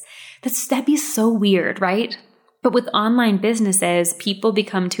kids. That'd be so weird, right? But with online businesses, people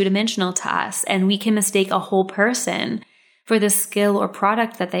become two-dimensional to us and we can mistake a whole person for the skill or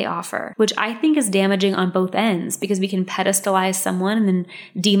product that they offer, which I think is damaging on both ends because we can pedestalize someone and then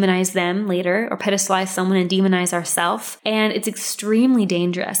demonize them later, or pedestalize someone and demonize ourselves. And it's extremely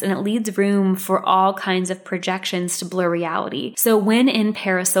dangerous and it leaves room for all kinds of projections to blur reality. So when in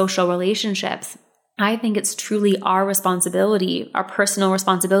parasocial relationships, I think it's truly our responsibility, our personal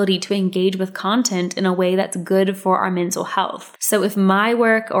responsibility to engage with content in a way that's good for our mental health. So if my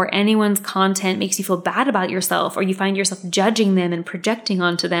work or anyone's content makes you feel bad about yourself or you find yourself judging them and projecting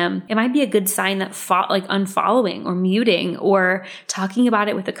onto them, it might be a good sign that unfollowing or muting or talking about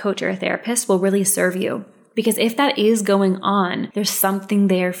it with a coach or a therapist will really serve you. Because if that is going on, there's something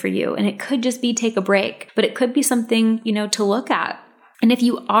there for you. And it could just be take a break, but it could be something, to look at. And if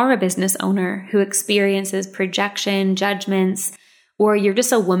you are a business owner who experiences projection, judgments, or you're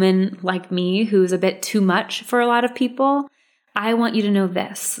just a woman like me who's a bit too much for a lot of people, I want you to know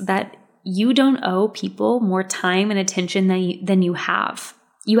this, that you don't owe people more time and attention than you have.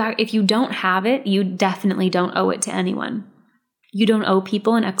 If you don't have it, you definitely don't owe it to anyone. You don't owe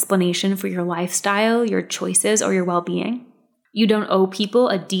people an explanation for your lifestyle, your choices, or your well-being. You don't owe people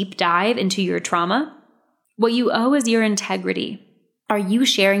a deep dive into your trauma. What you owe is your integrity. Are you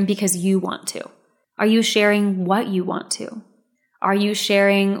sharing because you want to? Are you sharing what you want to? Are you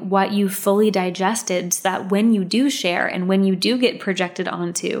sharing what you fully digested so that when you do share and when you do get projected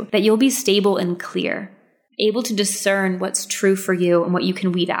onto, that you'll be stable and clear, able to discern what's true for you and what you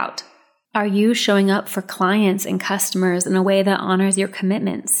can weed out? Are you showing up for clients and customers in a way that honors your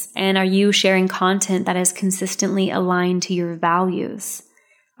commitments? And are you sharing content that is consistently aligned to your values?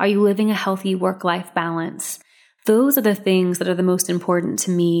 Are you living a healthy work-life balance? Those are the things that are the most important to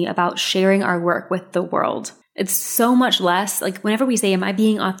me about sharing our work with the world. It's so much less like whenever we say, am I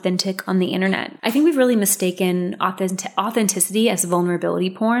being authentic on the internet? I think we've really mistaken authenticity as vulnerability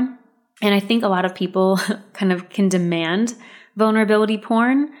porn. And I think a lot of people kind of can demand vulnerability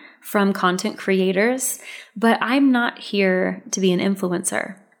porn from content creators, but I'm not here to be an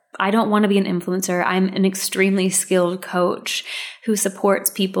influencer. I don't want to be an influencer. I'm an extremely skilled coach who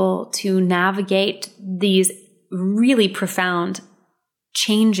supports people to navigate these really profound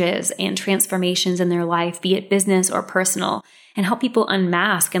changes and transformations in their life, be it business or personal, and help people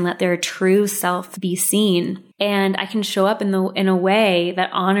unmask and let their true self be seen. And I can show up in a way that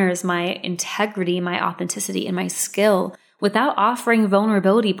honors my integrity, my authenticity, and my skill without offering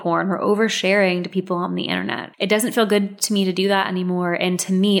vulnerability porn or oversharing to people on the internet. It doesn't feel good to me to do that anymore. And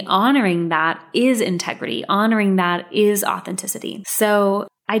to me, honoring that is integrity. Honoring that is authenticity. So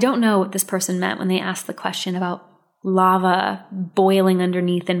I don't know what this person meant when they asked the question about lava boiling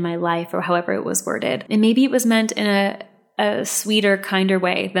underneath in my life, or however it was worded. And maybe it was meant in a sweeter, kinder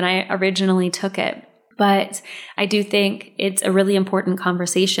way than I originally took it. But I do think it's a really important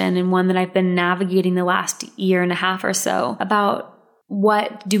conversation and one that I've been navigating the last year and a half or so about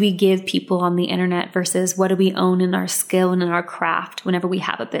what do we give people on the internet versus what do we own in our skill and in our craft whenever we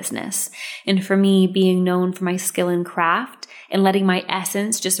have a business? And for me, being known for my skill and craft and letting my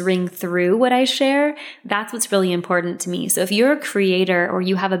essence just ring through what I share, that's what's really important to me. So if you're a creator or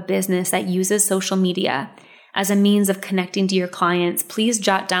you have a business that uses social media as a means of connecting to your clients, please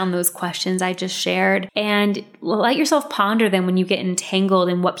jot down those questions I just shared and let yourself ponder them when you get entangled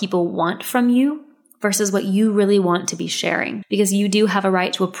in what people want from you versus what you really want to be sharing. Because you do have a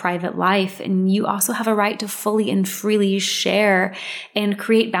right to a private life, and you also have a right to fully and freely share and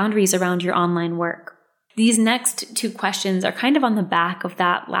create boundaries around your online work. These next two questions are kind of on the back of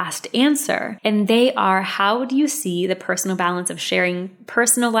that last answer. And they are, how do you see the personal balance of sharing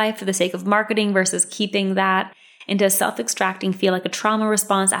personal life for the sake of marketing versus keeping that? And does self-extracting feel like a trauma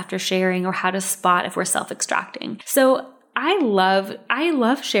response after sharing, or how to spot if we're self-extracting? So I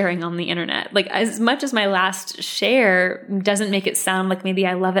love sharing on the internet. Like, as much as my last share doesn't make it sound like maybe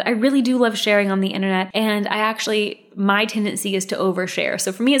I love it, I really do love sharing on the internet. And my tendency is to overshare.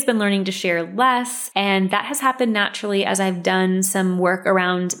 So for me, it's been learning to share less. And that has happened naturally as I've done some work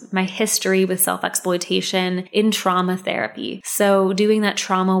around my history with self-exploitation in trauma therapy. So doing that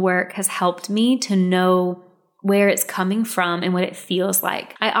trauma work has helped me to know where it's coming from and what it feels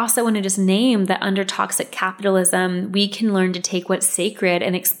like. I also want to just name that under toxic capitalism, we can learn to take what's sacred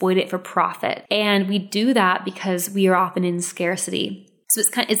and exploit it for profit. And we do that because we are often in scarcity. So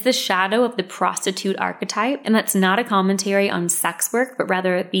it's the shadow of the prostitute archetype. And that's not a commentary on sex work, but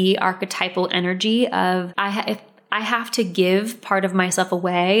rather the archetypal energy of I have to give part of myself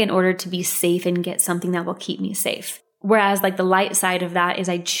away in order to be safe and get something that will keep me safe. Whereas like the light side of that is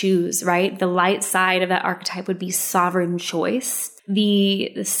I choose, right? The light side of that archetype would be sovereign choice.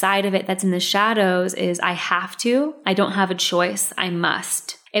 The side of it that's in the shadows is I have to, I don't have a choice, I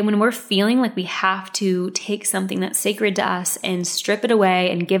must. And when we're feeling like we have to take something that's sacred to us and strip it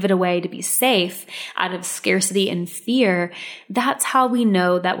away and give it away to be safe out of scarcity and fear, that's how we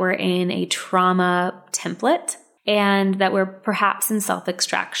know that we're in a trauma template and that we're perhaps in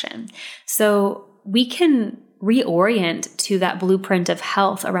self-extraction. So we can reorient to that blueprint of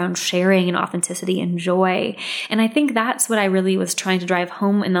health around sharing and authenticity and joy. And I think that's what I really was trying to drive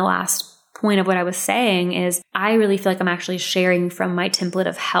home in the last point of what I was saying is I really feel like I'm actually sharing from my template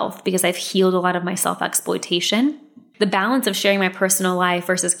of health because I've healed a lot of my self-exploitation. The balance of sharing my personal life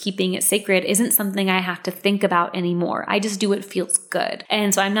versus keeping it sacred isn't something I have to think about anymore. I just do what feels good.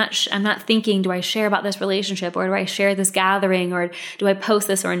 And so I'm not thinking, do I share about this relationship, or do I share this gathering, or do I post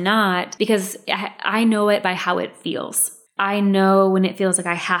this or not? Because I know it by how it feels. I know when it feels like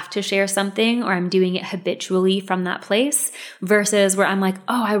I have to share something or I'm doing it habitually from that place versus where I'm like,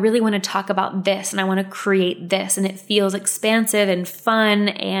 oh, I really want to talk about this and I want to create this. And it feels expansive and fun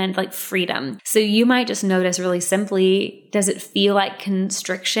and like freedom. So you might just notice really simply, does it feel like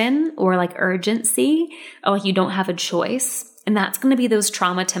constriction or like urgency or like you don't have a choice? And that's going to be those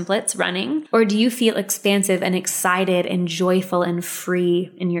trauma templates running. Or do you feel expansive and excited and joyful and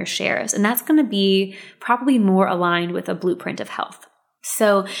free in your shares? And that's going to be probably more aligned with a blueprint of health.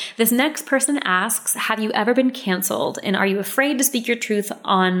 So this next person asks, have you ever been canceled? And are you afraid to speak your truth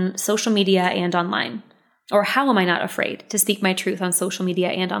on social media and online? Or how am I not afraid to speak my truth on social media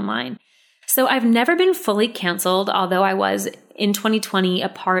and online? So I've never been fully canceled, although I was in 2020 a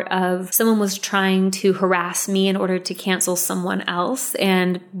part of someone was trying to harass me in order to cancel someone else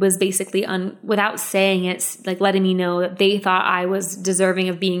and was basically without saying it, like letting me know that they thought I was deserving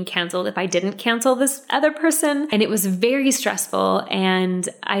of being canceled if I didn't cancel this other person. And it was very stressful. And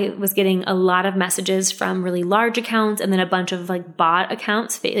I was getting a lot of messages from really large accounts and then a bunch of like bot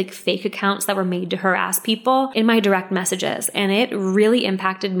accounts, like fake accounts that were made to harass people in my direct messages. And it really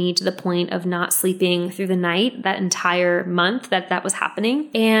impacted me to the point of not sleeping through the night that entire month that was happening.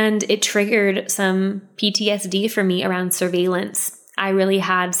 And it triggered some PTSD for me around surveillance. I really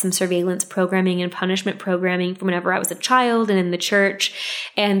had some surveillance programming and punishment programming from whenever I was a child and in the church.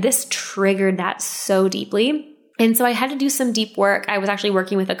 And this triggered that so deeply. And so I had to do some deep work. I was actually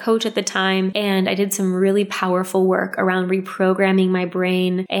working with a coach at the time, and I did some really powerful work around reprogramming my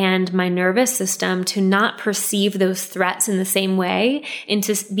brain and my nervous system to not perceive those threats in the same way and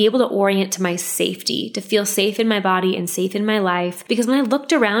to be able to orient to my safety, to feel safe in my body and safe in my life. Because when I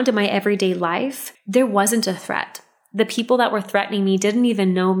looked around in my everyday life, there wasn't a threat. The people that were threatening me didn't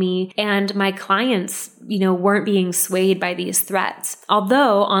even know me, and my clients, weren't being swayed by these threats.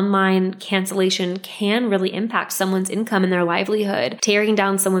 Although online cancellation can really impact someone's income and their livelihood, tearing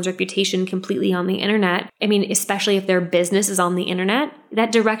down someone's reputation completely on the internet. I mean, especially if their business is on the internet,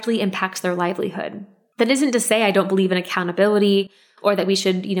 that directly impacts their livelihood. That isn't to say I don't believe in accountability or that we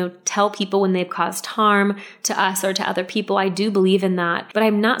should, tell people when they've caused harm to us or to other people. I do believe in that, but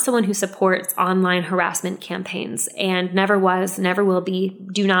I'm not someone who supports online harassment campaigns and never was, never will be.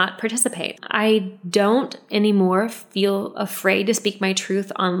 Do not participate. I don't anymore feel afraid to speak my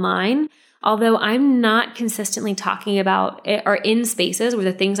truth online. Although I'm not consistently talking about it or in spaces where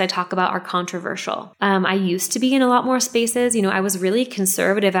the things I talk about are controversial. I used to be in a lot more spaces. I was really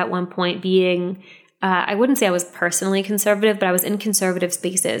conservative at one point, being, I wouldn't say I was personally conservative, but I was in conservative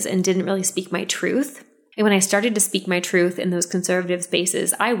spaces and didn't really speak my truth. And when I started to speak my truth in those conservative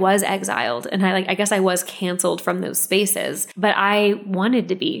spaces, I was exiled, and I guess I was canceled from those spaces, but I wanted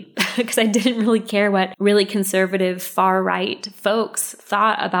to be because I didn't really care what really conservative far-right folks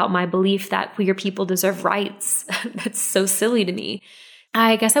thought about my belief that queer people deserve rights. That's so silly to me.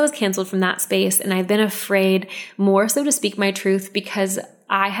 I guess I was canceled from that space, and I've been afraid more so to speak my truth because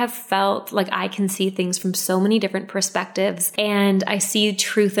I have felt like I can see things from so many different perspectives, and I see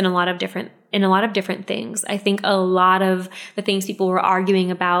truth in a lot of different things. I think a lot of the things people were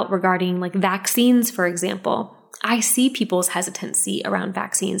arguing about regarding like vaccines, for example, I see people's hesitancy around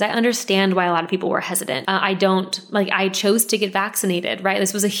vaccines. I understand why a lot of people were hesitant. I chose to get vaccinated, right?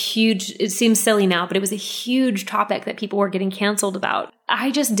 This was it seems silly now, but it was a huge topic that people were getting canceled about.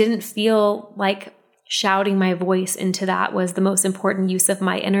 I just didn't feel like shouting my voice into that was the most important use of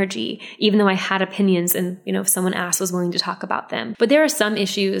my energy, even though I had opinions and, if someone asked, was willing to talk about them. But there are some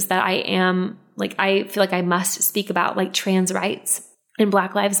issues that I feel like I must speak about, like trans rights and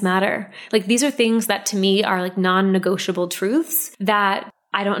Black Lives Matter. Like these are things that to me are like non-negotiable truths that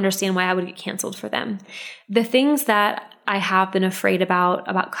I don't understand why I would get canceled for them. The things that I have been afraid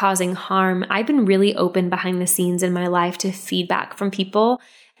about causing harm, I've been really open behind the scenes in my life to feedback from people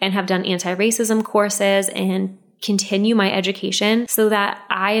and have done anti-racism courses and continue my education so that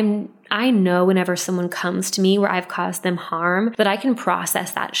I know whenever someone comes to me where I've caused them harm, that I can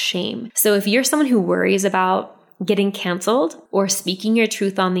process that shame. So if you're someone who worries about getting canceled or speaking your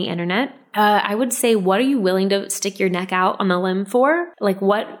truth on the internet, I would say, what are you willing to stick your neck out on the limb for? Like,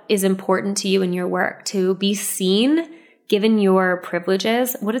 what is important to you in your work? To be seen, given your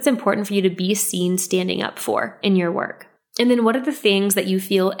privileges, what is important for you to be seen standing up for in your work? And then what are the things that you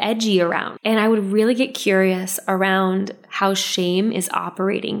feel edgy around? And I would really get curious around how shame is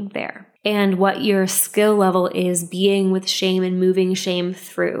operating there and what your skill level is being with shame and moving shame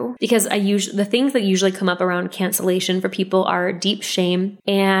through. Because the things that usually come up around cancellation for people are deep shame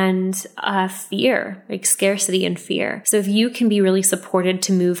and fear, like scarcity and fear. So if you can be really supported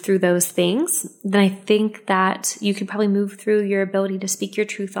to move through those things, then I think that you could probably move through your ability to speak your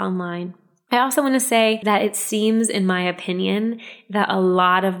truth online. I also want to say that it seems, in my opinion, that a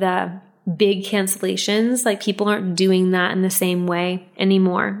lot of the big cancellations, like people aren't doing that in the same way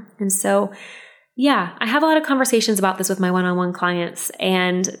anymore. And so, yeah, I have a lot of conversations about this with my one-on-one clients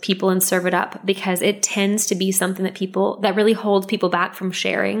and people in Serve It Up because it tends to be something that really holds people back from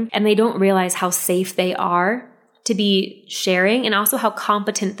sharing, and they don't realize how safe they are to be sharing and also how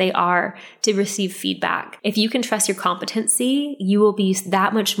competent they are to receive feedback. If you can trust your competency, you will be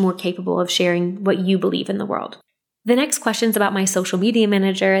that much more capable of sharing what you believe in the world. The next question is about my social media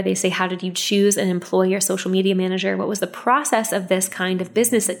manager. They say, how did you choose and employ your social media manager? What was the process of this kind of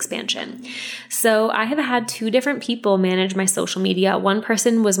business expansion? So I have had two different people manage my social media. One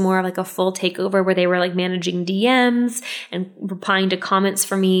person was more like a full takeover where they were like managing DMs and replying to comments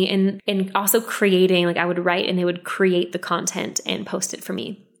for me and also creating, like I would write and they would create the content and post it for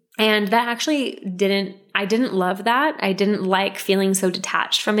me. And that actually I didn't love that. I didn't like feeling so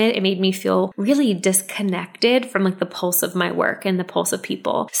detached from it. It made me feel really disconnected from like the pulse of my work and the pulse of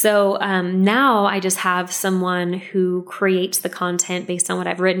people. So now I just have someone who creates the content based on what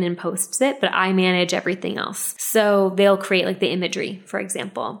I've written and posts it, but I manage everything else. So they'll create like the imagery, for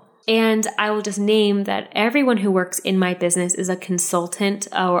example. And I will just name that everyone who works in my business is a consultant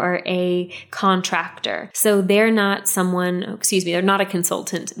or a contractor. So they're not they're not a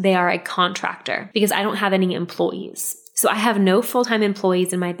consultant. They are a contractor because I don't have any employees. So I have no full-time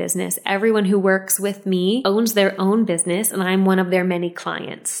employees in my business. Everyone who works with me owns their own business and I'm one of their many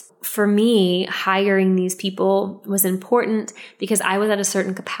clients. For me, hiring these people was important because I was at a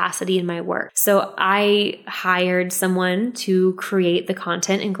certain capacity in my work. So I hired someone to create the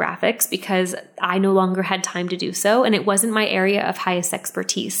content and graphics because I no longer had time to do so. And it wasn't my area of highest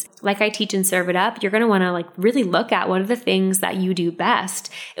expertise. Like I teach in Serve It Up, you're going to want to really look at what are the things that you do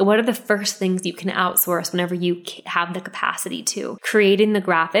best and what are the first things you can outsource whenever you have the capacity to. Creating the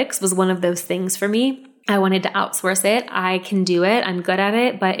graphics was one of those things for me. I wanted to outsource it. I can do it. I'm good at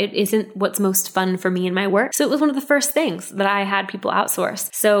it, but it isn't what's most fun for me in my work. So it was one of the first things that I had people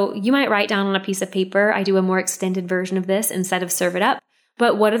outsource. So you might write down on a piece of paper, I do a more extended version of this instead of serve it up.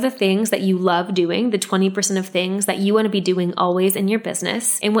 But what are the things that you love doing, the 20% of things that you want to be doing always in your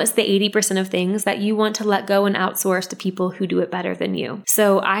business? And what's the 80% of things that you want to let go and outsource to people who do it better than you?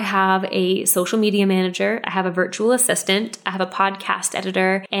 So I have a social media manager, I have a virtual assistant, I have a podcast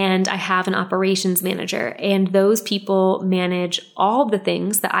editor, and I have an operations manager. And those people manage all the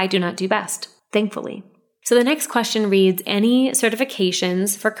things that I do not do best, thankfully. So the next question reads, any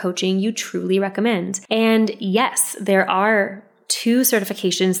certifications for coaching you truly recommend? And yes, there are 2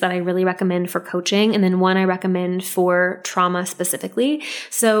 certifications that I really recommend for coaching, and then one I recommend for trauma specifically.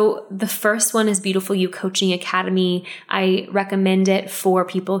 So the first one is Beautiful You Coaching Academy. I recommend it for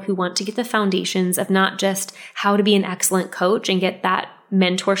people who want to get the foundations of not just how to be an excellent coach and get that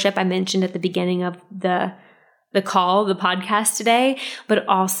mentorship I mentioned at the beginning of the podcast today, but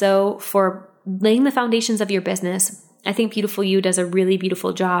also for laying the foundations of your business. I think Beautiful You does a really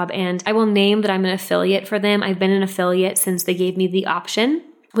beautiful job, and I will name that I'm an affiliate for them. I've been an affiliate since they gave me the option,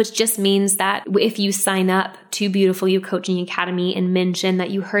 which just means that if you sign up to Beautiful You Coaching Academy and mention that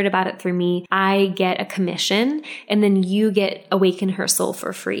you heard about it through me, I get a commission, and then you get Awaken Her Soul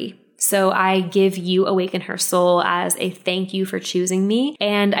for free. So I give you Awaken Her Soul as a thank you for choosing me.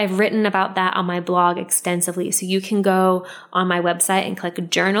 And I've written about that on my blog extensively. So you can go on my website and click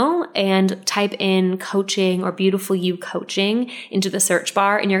journal and type in coaching or Beautiful You Coaching into the search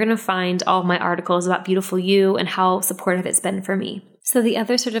bar. And you're going to find all of my articles about Beautiful You and how supportive it's been for me. So the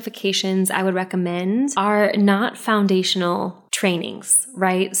other certifications I would recommend are not foundational trainings,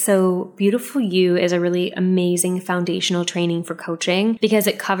 right? So Beautiful You is a really amazing foundational training for coaching because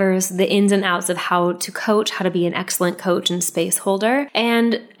it covers the ins and outs of how to coach, how to be an excellent coach and space holder.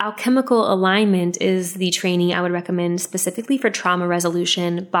 And Alchemical Alignment is the training I would recommend specifically for trauma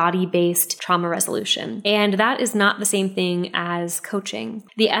resolution, body-based trauma resolution. And that is not the same thing as coaching.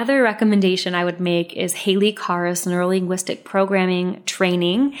 The other recommendation I would make is Haley Carr's Neurolinguistic Programming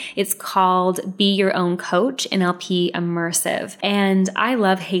training. It's called Be Your Own Coach, NLP Immersive. And I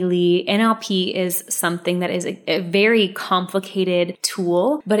love Haley. NLP is something that is a very complicated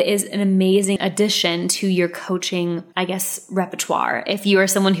tool, but it is an amazing addition to your coaching, repertoire. If you are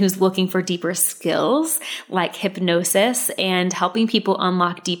someone who's looking for deeper skills like hypnosis and helping people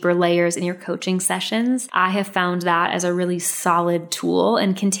unlock deeper layers in your coaching sessions, I have found that as a really solid tool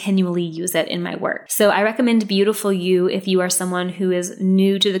and continually use it in my work. So I recommend Beautiful You if you are someone who is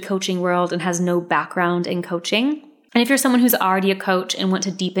new to the coaching world and has no background in coaching. And if you're someone who's already a coach and want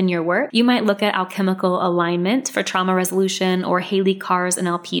to deepen your work, you might look at Alchemical Alignment for trauma resolution or Haley Carr's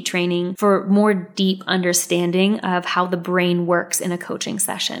NLP training for more deep understanding of how the brain works in a coaching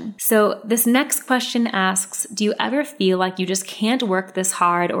session. So this next question asks, do you ever feel like you just can't work this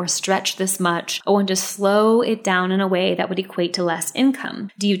hard or stretch this much or want to slow it down in a way that would equate to less income?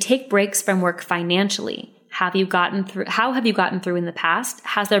 Do you take breaks from work financially? How have you gotten through in the past?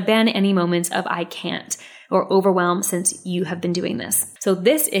 Has there been any moments of I can't or overwhelm since you have been doing this? So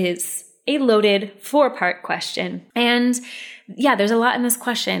this is a loaded 4-part question. And yeah, there's a lot in this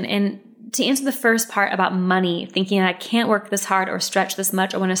question. And to answer the first part about money, thinking that I can't work this hard or stretch this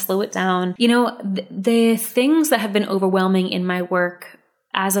much, I want to slow it down. The things that have been overwhelming in my work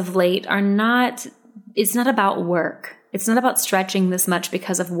as of late it's not about work. It's not about stretching this much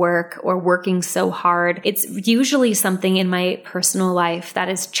because of work or working so hard. It's usually something in my personal life that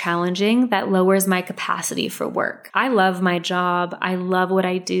is challenging, that lowers my capacity for work. I love my job. I love what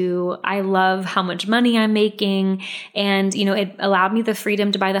I do. I love how much money I'm making. And, it allowed me the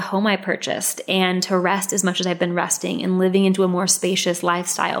freedom to buy the home I purchased and to rest as much as I've been resting and living into a more spacious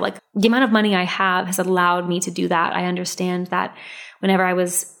lifestyle. Like the amount of money I have has allowed me to do that. I understand that whenever I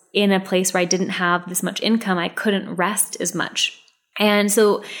was in a place where I didn't have this much income, I couldn't rest as much. And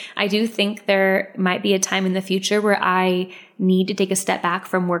so I do think there might be a time in the future where I need to take a step back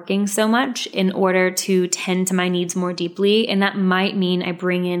from working so much in order to tend to my needs more deeply. And that might mean I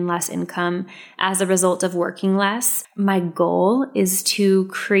bring in less income as a result of working less. My goal is to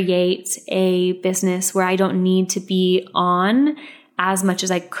create a business where I don't need to be on as much as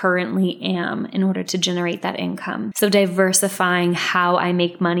I currently am in order to generate that income. So diversifying how I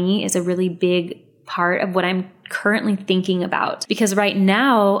make money is a really big part of what I'm currently thinking about. Because right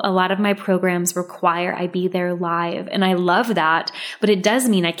now, a lot of my programs require I be there live. And I love that, but it does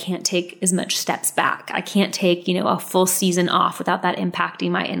mean I can't take as much steps back. I can't take, a full season off without that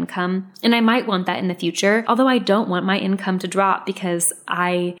impacting my income. And I might want that in the future, although I don't want my income to drop because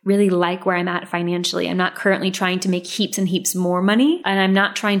I really like where I'm at financially. I'm not currently trying to make heaps and heaps more money, and I'm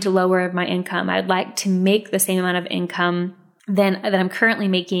not trying to lower my income. I'd like to make the same amount of income that I'm currently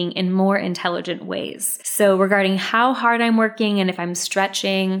making in more intelligent ways. So regarding how hard I'm working and if I'm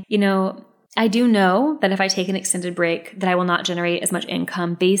stretching, I do know that if I take an extended break, that I will not generate as much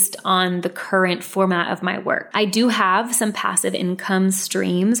income based on the current format of my work. I do have some passive income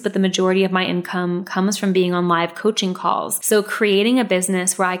streams, but the majority of my income comes from being on live coaching calls. So creating a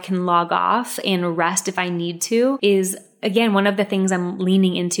business where I can log off and rest if I need to is, again, one of the things I'm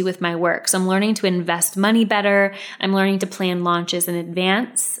leaning into with my work. So I'm learning to invest money better. I'm learning to plan launches in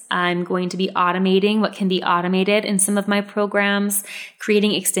advance. I'm going to be automating what can be automated in some of my programs.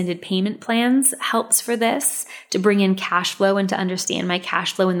 Creating extended payment plans helps for this, to bring in cash flow and to understand my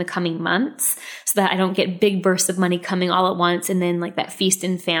cash flow in the coming months so that I don't get big bursts of money coming all at once and then like that feast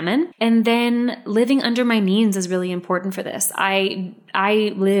and famine. And then living under my means is really important for this. I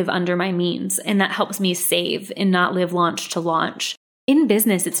live under my means, and that helps me save and not live launch to launch. In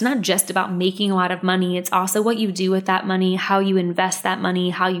business, it's not just about making a lot of money. It's also what you do with that money, how you invest that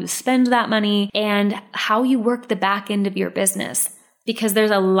money, how you spend that money, and how you work the back end of your business. Because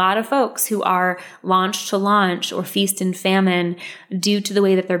there's a lot of folks who are launch to launch or feast and famine due to the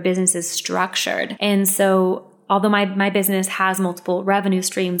way that their business is structured. And so although my business has multiple revenue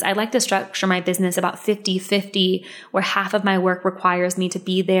streams, I like to structure my business about 50-50, where half of my work requires me to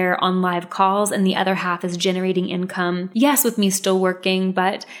be there on live calls and the other half is generating income. Yes, with me still working,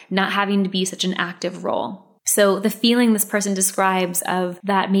 but not having to be such an active role. So the feeling this person describes of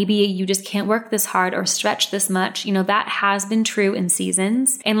that maybe you just can't work this hard or stretch this much, that has been true in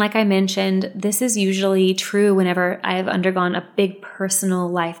seasons. And like I mentioned, this is usually true whenever I've undergone a big personal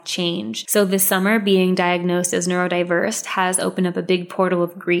life change. So this summer, being diagnosed as neurodiverse has opened up a big portal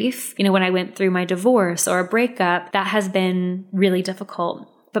of grief. When I went through my divorce or a breakup, that has been really difficult.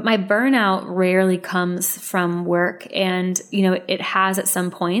 But my burnout rarely comes from work, and, it has at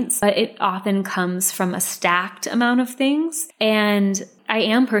some points, but it often comes from a stacked amount of things. And I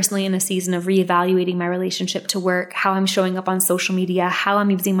am personally in a season of reevaluating my relationship to work, how I'm showing up on social media, how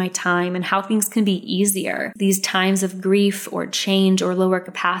I'm using my time, and how things can be easier. These times of grief or change or lower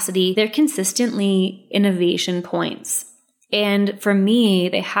capacity, they're consistently innovation points. And for me,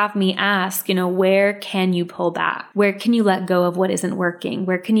 they have me ask, where can you pull back? Where can you let go of what isn't working?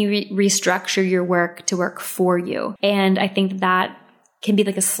 Where can you restructure your work to work for you? And I think that can be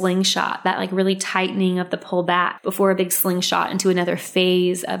like a slingshot, that like really tightening of the pull back before a big slingshot into another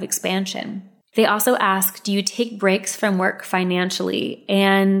phase of expansion. They also ask, do you take breaks from work financially?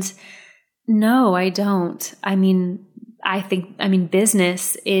 And no, I don't.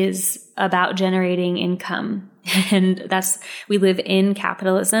 Business is about generating income. And we live in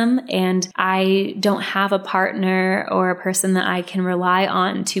capitalism, and I don't have a partner or a person that I can rely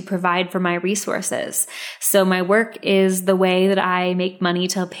on to provide for my resources. So my work is the way that I make money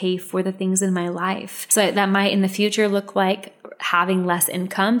to pay for the things in my life. So that might in the future look like having less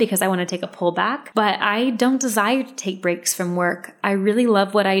income because I want to take a pullback, but I don't desire to take breaks from work. I really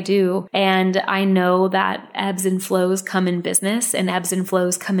love what I do. And I know that ebbs and flows come in business and ebbs and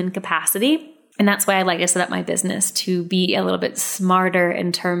flows come in capacity. And that's why I like to set up my business to be a little bit smarter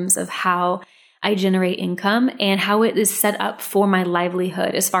in terms of how I generate income and how it is set up for my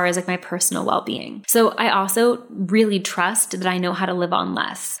livelihood as far as like my personal well-being. So I also really trust that I know how to live on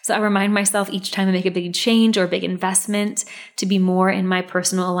less. So I remind myself each time I make a big change or a big investment to be more in my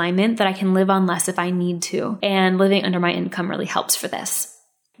personal alignment, that I can live on less if I need to. And living under my income really helps for this.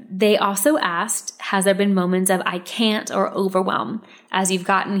 They also asked, has there been moments of I can't or overwhelm as you've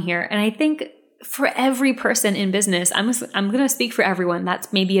gotten here? And I think for every person in business, I'm going to speak for everyone.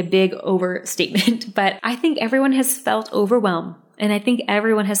 That's maybe a big overstatement, but I think everyone has felt overwhelmed. And I think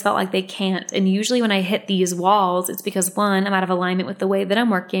everyone has felt like they can't. And usually when I hit these walls, it's because 1, I'm out of alignment with the way that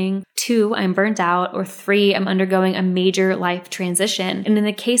I'm working. 2, I'm burnt out. Or 3, I'm undergoing a major life transition. And in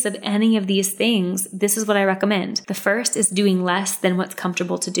the case of any of these things, this is what I recommend. The first is doing less than what's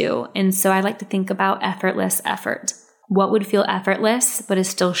comfortable to do. And so I like to think about effortless effort. What would feel effortless, but is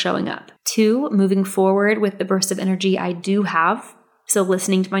still showing up? 2, moving forward with the burst of energy I do have. So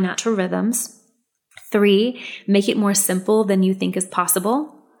listening to my natural rhythms. 3, make it more simple than you think is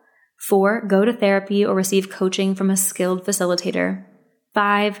possible. 4, go to therapy or receive coaching from a skilled facilitator.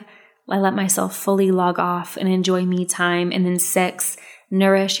 5, I let myself fully log off and enjoy me time. And then 6,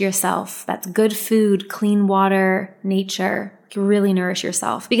 Nourish yourself. That's good food, clean water, nature. Really nourish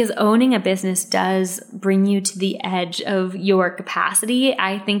yourself, because owning a business does bring you to the edge of your capacity,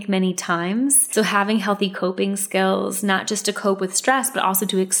 I think, many times. So having healthy coping skills, not just to cope with stress, but also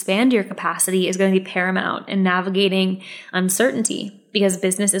to expand your capacity, is going to be paramount in navigating uncertainty, because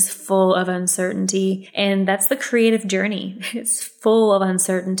business is full of uncertainty, and that's the creative journey. It's full of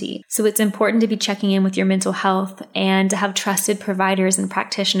uncertainty. So it's important to be checking in with your mental health and to have trusted providers and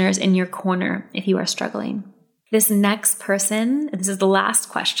practitioners in your corner if you are struggling. This next person, this is the last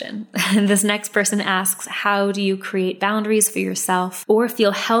question. This next person asks, how do you create boundaries for yourself or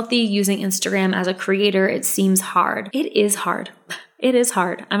feel healthy using Instagram as a creator? It seems hard. It is hard. It is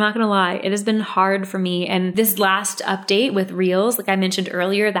hard. I'm not going to lie. It has been hard for me. And this last update with Reels, like I mentioned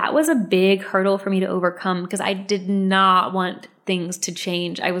earlier, that was a big hurdle for me to overcome, because I did not want things to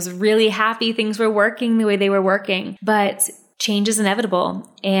change. I was really happy things were working the way they were working, but change is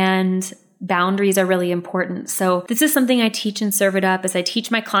inevitable, and boundaries are really important. So this is something I teach in Serve It Up. As I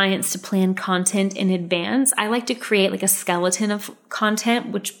teach my clients to plan content in advance, I like to create like a skeleton of content,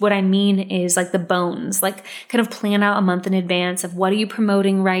 which what I mean is like the bones, like kind of plan out a month in advance of what are you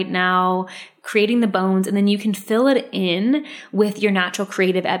promoting right now, creating the bones, and then you can fill it in with your natural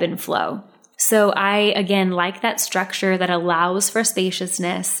creative ebb and flow. So I, again, like that structure that allows for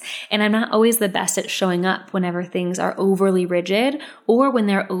spaciousness, and I'm not always the best at showing up whenever things are overly rigid or when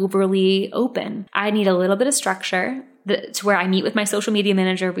they're overly open. I need a little bit of structure to where I meet with my social media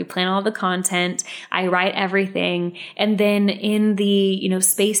manager, we plan all the content, I write everything, and then in the,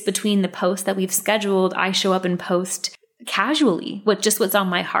 space between the posts that we've scheduled, I show up and post casually with just what's on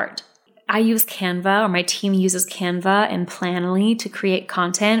my heart. I use Canva, or my team uses Canva and Planoly to create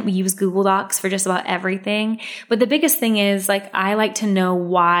content. We use Google Docs for just about everything. But the biggest thing is, I like to know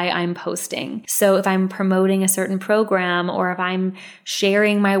why I'm posting. So if I'm promoting a certain program, or if I'm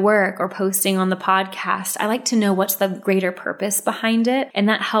sharing my work or posting on the podcast, I like to know what's the greater purpose behind it. And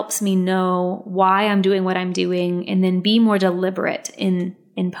that helps me know why I'm doing what I'm doing, and then be more deliberate in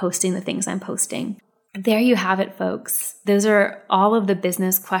posting the things I'm posting. There you have it, folks. Those are all of the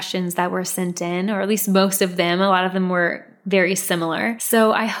business questions that were sent in, or at least most of them. A lot of them were very similar.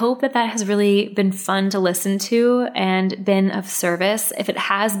 So I hope that has really been fun to listen to and been of service. If it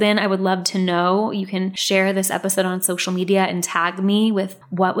has been, I would love to know. You can share this episode on social media and tag me with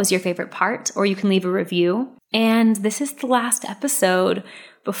what was your favorite part, or you can leave a review. And this is the last episode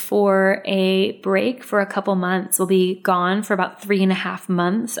before a break for a couple months. We'll be gone for about 3.5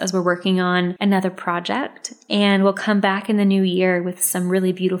 months as we're working on another project. And we'll come back in the new year with some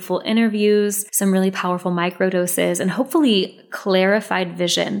really beautiful interviews, some really powerful microdoses, and hopefully clarified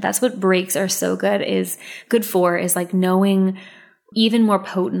vision. That's what breaks are so good for, is like knowing even more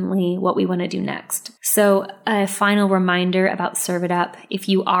potently what we want to do next. So a final reminder about Serve It Up. If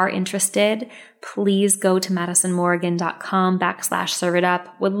you are interested, please go to madisonmorgan.com/serveitup.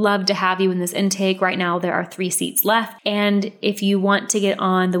 Would love to have you in this intake. Right now, there are 3 seats left. And if you want to get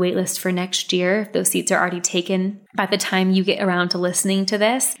on the waitlist for next year, if those seats are already taken by the time you get around to listening to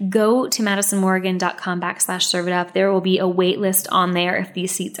this, go to madisonmorgan.com/serveitup. There will be a waitlist on there if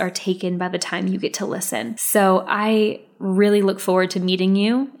these seats are taken by the time you get to listen. So I really look forward to meeting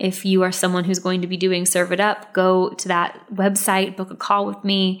you. If you are someone who's going to be doing Serve It Up, go to that website, book a call with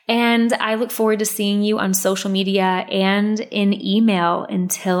me. And I look forward to seeing you on social media and in email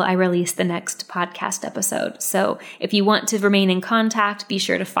until I release the next podcast episode. So if you want to remain in contact, be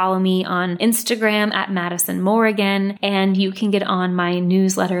sure to follow me on Instagram at Madison Morgan, and you can get on my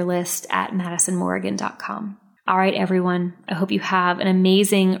newsletter list at madisonmorgan.com. All right, everyone. I hope you have an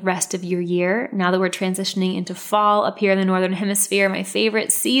amazing rest of your year. Now that we're transitioning into fall up here in the Northern Hemisphere, my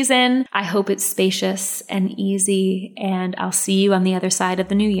favorite season, I hope it's spacious and easy, and I'll see you on the other side of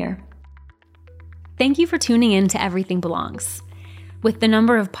the new year. Thank you for tuning in to Everything Belongs. With the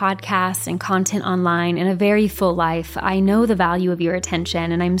number of podcasts and content online and a very full life, I know the value of your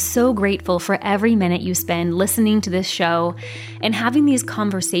attention, and I'm so grateful for every minute you spend listening to this show and having these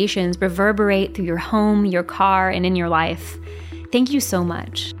conversations reverberate through your home, your car, and in your life. Thank you so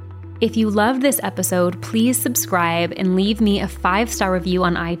much. If you loved this episode, please subscribe and leave me a 5-star review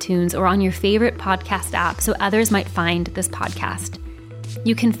on iTunes or on your favorite podcast app so others might find this podcast.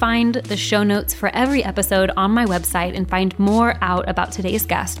 You can find the show notes for every episode on my website and find more out about today's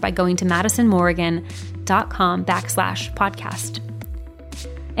guest by going to madisonmorgan.com/podcast.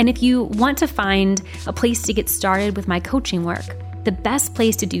 And if you want to find a place to get started with my coaching work, the best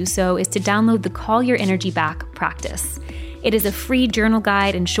place to do so is to download the Call Your Energy Back practice. It is a free journal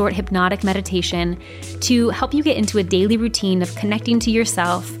guide and short hypnotic meditation to help you get into a daily routine of connecting to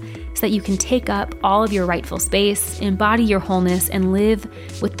yourself, so that you can take up all of your rightful space, embody your wholeness, and live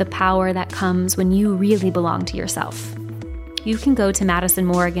with the power that comes when you really belong to yourself. You can go to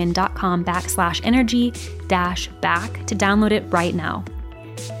madisonmorgan.com/energy-back to download it right now.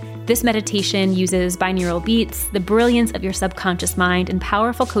 This meditation uses binaural beats, the brilliance of your subconscious mind, and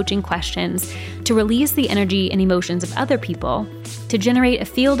powerful coaching questions to release the energy and emotions of other people, to generate a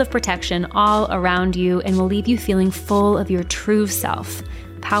field of protection all around you, and will leave you feeling full of your true self,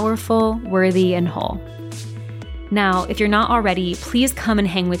 powerful, worthy, and whole. Now, if you're not already, please come and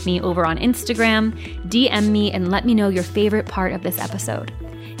hang with me over on Instagram, DM me, and let me know your favorite part of this episode.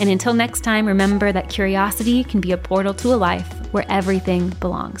 And until next time, remember that curiosity can be a portal to a life where everything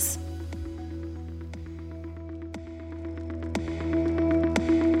belongs.